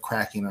capable of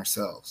cracking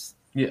ourselves.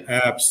 Yeah,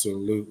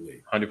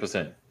 absolutely.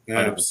 100%.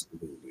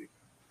 Absolutely.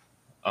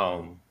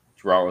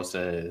 Gerardo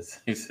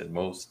says, he said,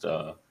 most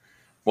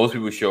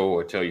people show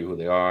or tell you who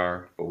they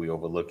are, but we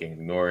overlook and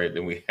ignore it.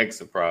 Then we act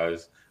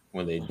surprised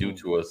when they do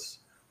to us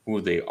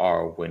who they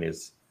are when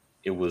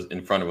it was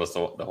in front of us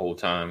the whole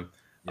time.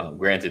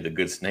 Granted, the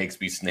good snakes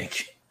be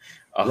snaky.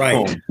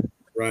 Right.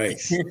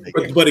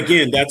 But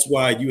again, that's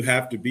why you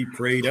have to be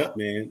prayed up,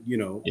 man.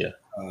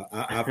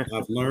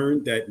 I've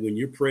learned that when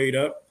you're prayed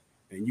up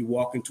and you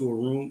walk into a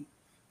room,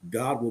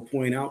 God will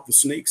point out the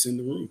snakes in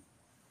the room.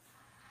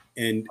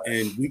 And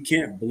we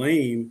can't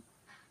blame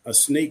a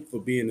snake for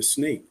being a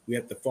snake. We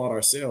have to fault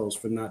ourselves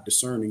for not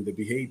discerning the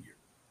behavior.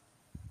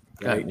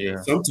 Right?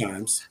 Yeah.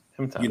 Sometimes.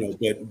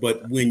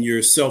 But when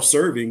you're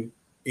self-serving,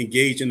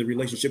 engaged in the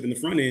relationship in the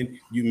front end,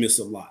 you miss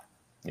a lot.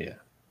 Yeah.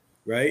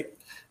 Right.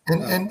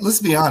 And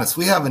let's be honest,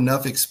 we have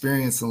enough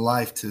experience in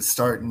life to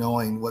start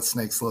knowing what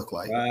snakes look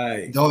like.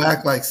 Right. Don't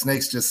act like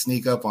snakes just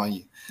sneak up on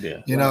you.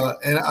 Yeah.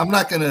 And I'm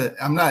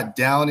not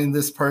downing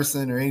this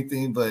person or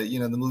anything, but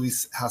the movie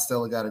How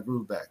Stella Got Her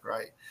Groove Back,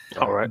 right?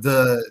 All right.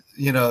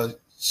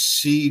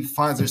 She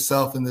finds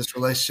herself in this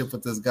relationship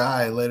with this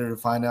guy later to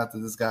find out that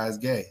this guy is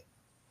gay.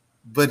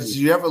 But did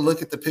you ever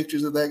look at the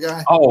pictures of that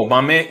guy? Oh, my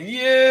man.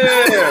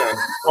 Yeah.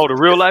 Oh, the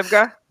real life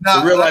guy?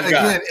 No, the real life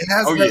again, guy. It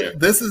has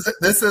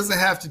this doesn't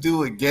have to do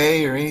with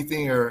gay or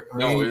anything or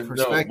any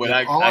perspective.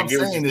 But all I'm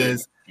saying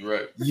is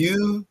right.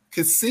 You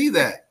could see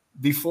that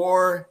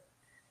before.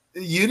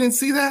 You didn't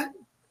see that?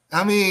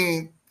 I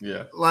mean,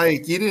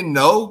 like you didn't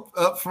know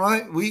up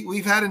front.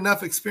 We've had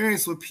enough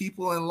experience with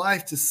people in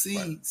life to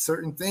see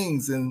certain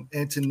things and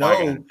to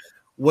know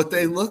what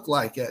they look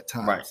like at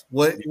times.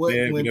 Right.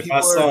 When if people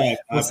I saw it,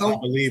 I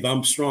believe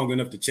I'm strong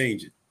enough to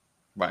change it.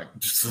 Right.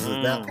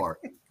 That part.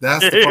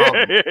 That's the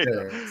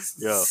problem.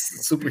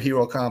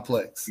 Superhero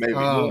complex.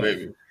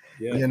 Maybe.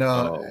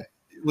 Yeah.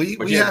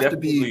 We have to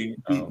be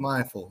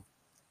mindful.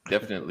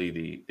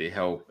 Definitely the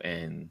help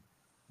and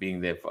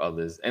being there for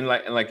others. And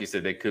like you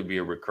said, there could be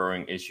a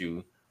recurring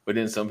issue, but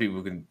then some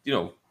people can,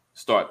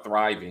 start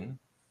thriving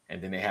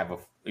and then they have a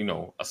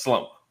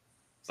slump.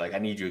 It's like, I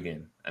need you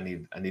again. I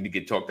need to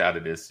get talked out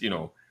of this.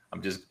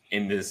 I'm just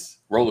in this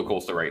roller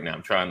coaster right now.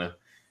 I'm trying to,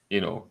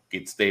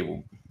 get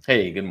stable.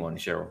 Hey, good morning,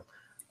 Cheryl.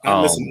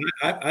 Listen,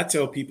 I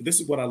tell people, this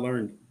is what I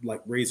learned,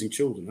 like raising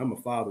children. I'm a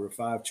father of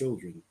 5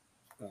 children,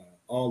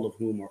 all of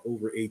whom are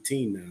over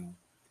 18 now.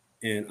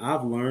 And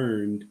I've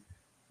learned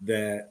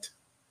that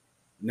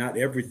not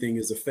everything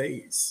is a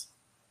phase.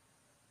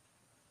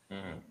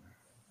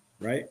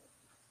 Right?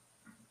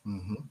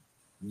 Mm-hmm.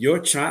 Your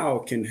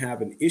child can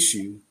have an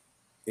issue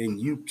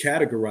and you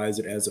categorize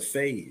it as a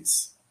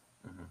phase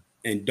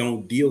and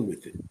don't deal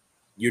with it.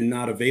 You're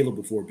not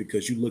available for it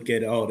because you look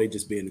at it, they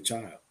just being a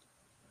child.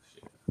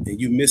 And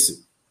you miss it.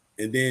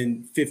 And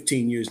then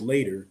 15 years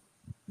later,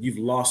 you've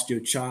lost your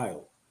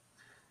child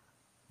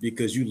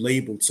because you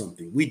labeled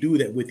something. We do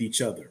that with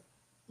each other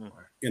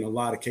in a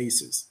lot of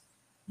cases,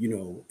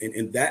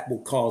 and that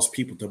will cause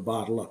people to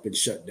bottle up and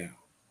shut down.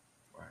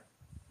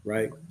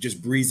 Right.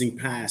 Just breezing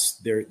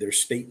past their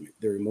statement,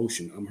 their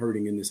emotion. I'm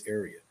hurting in this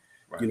area.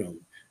 Right.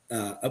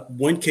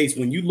 One case,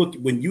 when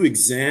you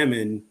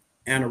examine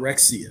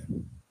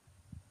anorexia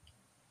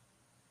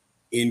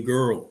in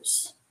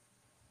girls,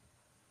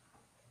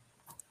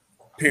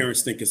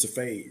 parents think it's a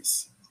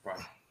phase. Right.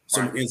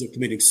 Someone ends up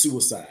committing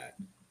suicide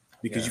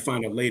because you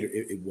find out later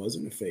it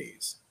wasn't a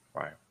phase.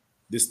 Right.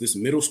 This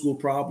middle school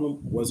problem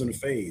wasn't a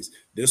phase.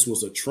 This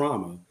was a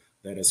trauma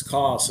that has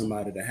caused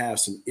somebody to have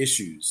some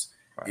issues.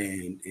 Right.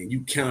 And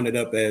you count it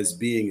up as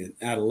being an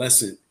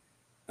adolescent.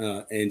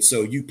 And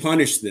so you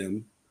punish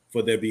them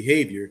for their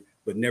behavior,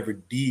 but never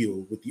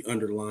deal with the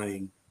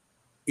underlying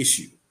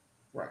issue.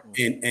 Right.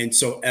 And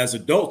so as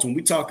adults, when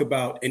we talk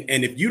about,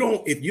 and if you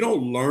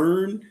don't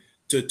learn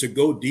to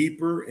go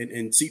deeper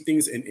and see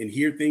things and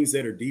hear things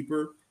that are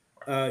deeper,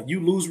 you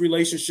lose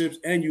relationships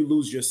and you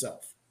lose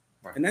yourself.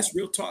 Right. And that's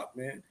real talk,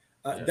 man.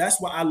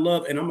 That's why I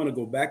love, and I'm going to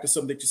go back to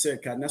something that you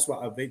said, Cotton. That's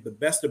why the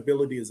best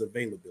ability is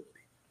availability.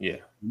 Yeah.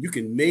 You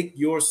can make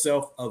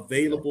yourself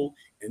available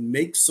and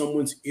make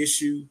someone's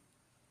issue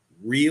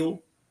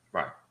real.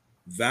 Right.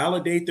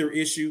 Validate their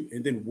issue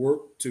and then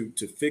work to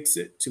fix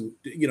it.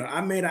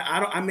 I may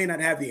not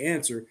have the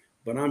answer,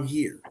 but I'm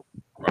here.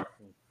 Right.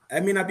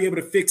 I may not be able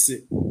to fix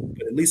it,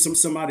 but at least I'm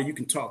somebody you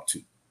can talk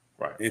to.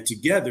 Right. And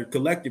together,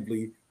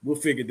 collectively, we'll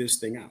figure this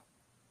thing out.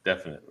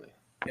 Definitely.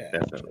 Yeah.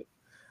 Definitely.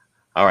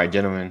 All right,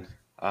 gentlemen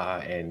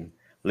and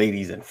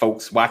ladies and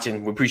folks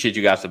watching, we appreciate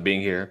you guys for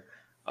being here.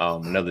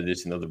 Another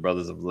edition of the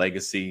Brothers of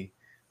Legacy.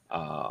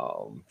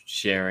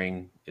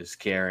 Sharing is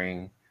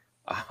caring.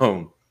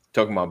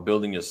 Talking about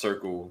building your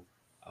circle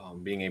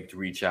being able to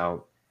reach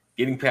out,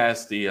 getting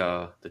past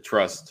the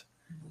trust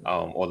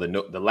or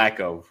the lack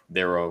of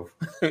thereof,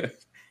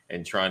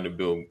 and trying to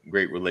build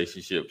great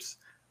relationships.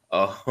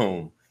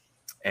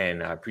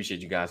 And I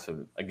appreciate you guys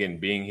for again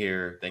being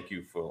here. Thank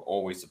you for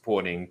always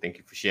supporting. Thank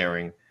you for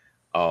sharing.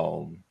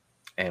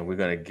 And we're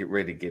gonna get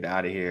ready to get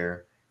out of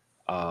here.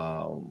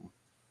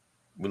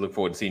 We look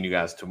forward to seeing you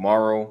guys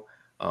tomorrow.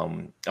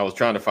 I was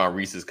trying to find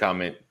Reese's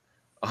comment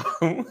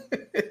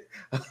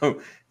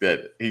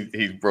that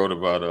he wrote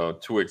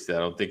about Twitch that I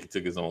don't think he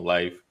took his own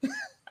life.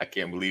 I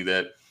can't believe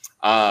that.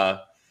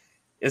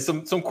 It's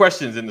some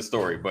questions in the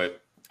story,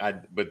 but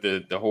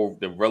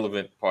the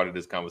relevant part of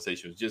this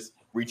conversation was just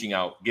reaching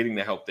out, getting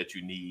the help that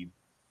you need,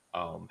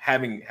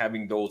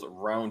 having those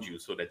around you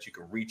so that you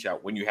can reach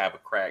out when you have a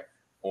crack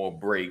or a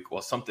break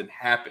or something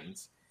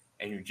happens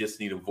and you just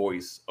need a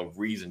voice of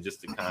reason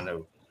just to kind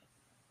of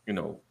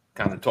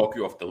talk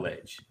you off the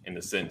ledge in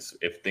the sense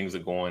if things are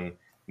going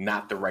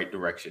not the right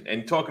direction.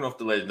 And talking off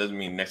the ledge doesn't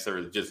mean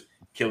necessarily just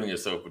killing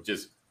yourself, but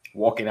just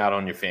walking out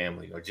on your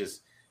family or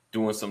just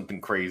doing something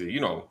crazy.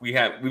 We've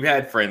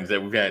had friends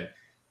that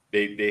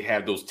they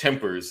have those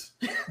tempers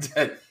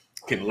that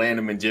can land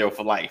them in jail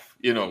for life.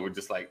 We're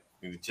just like,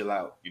 you need to chill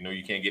out.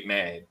 You can't get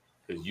mad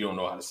because you don't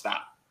know how to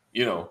stop.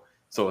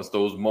 So it's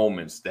those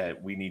moments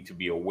that we need to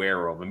be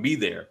aware of and be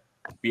there.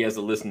 Be as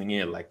a listening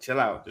ear, like chill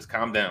out, just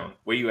calm down.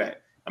 Where you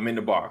at? I'm in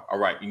the bar. All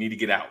right, you need to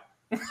get out.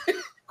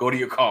 Go to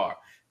your car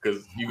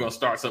because you're gonna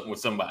start something with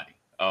somebody.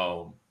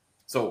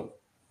 So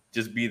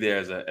just be there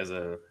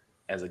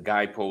as a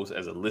guidepost,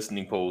 as a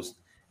listening post.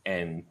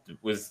 And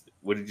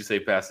what did you say,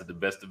 Pastor? The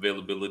best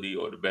availability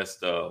or the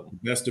best?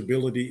 Best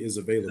ability is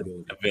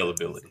availability.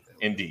 Availability,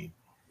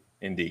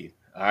 indeed.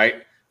 All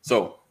right.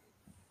 So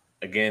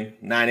again,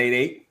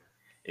 988.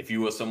 If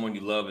you or someone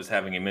you love is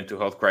having a mental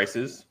health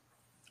crisis,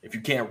 if you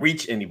can't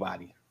reach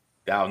anybody,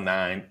 dial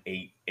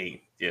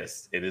 988.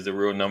 Yes, it is a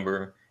real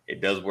number.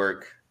 It does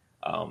work.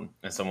 And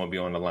someone will be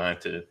on the line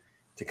to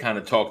kind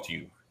of talk to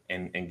you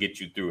and get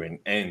you through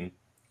and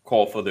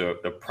call for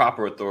the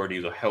proper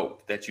authorities or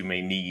help that you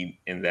may need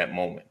in that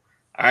moment.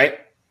 All right.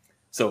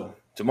 So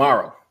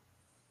tomorrow,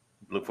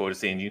 look forward to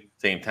seeing you.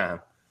 Same time,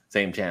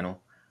 same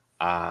channel.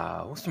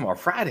 What's tomorrow?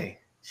 Friday.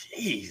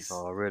 Jeez.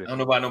 Already. I don't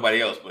know about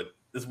nobody else, but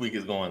this week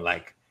is going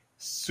like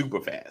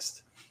super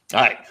fast. All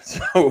right.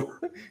 So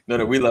know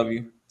that we love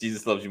you.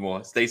 Jesus loves you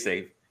more. Stay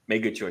safe.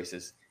 Make good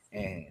choices.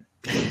 And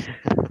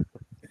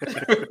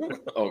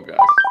oh gosh.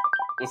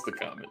 What's the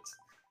comments?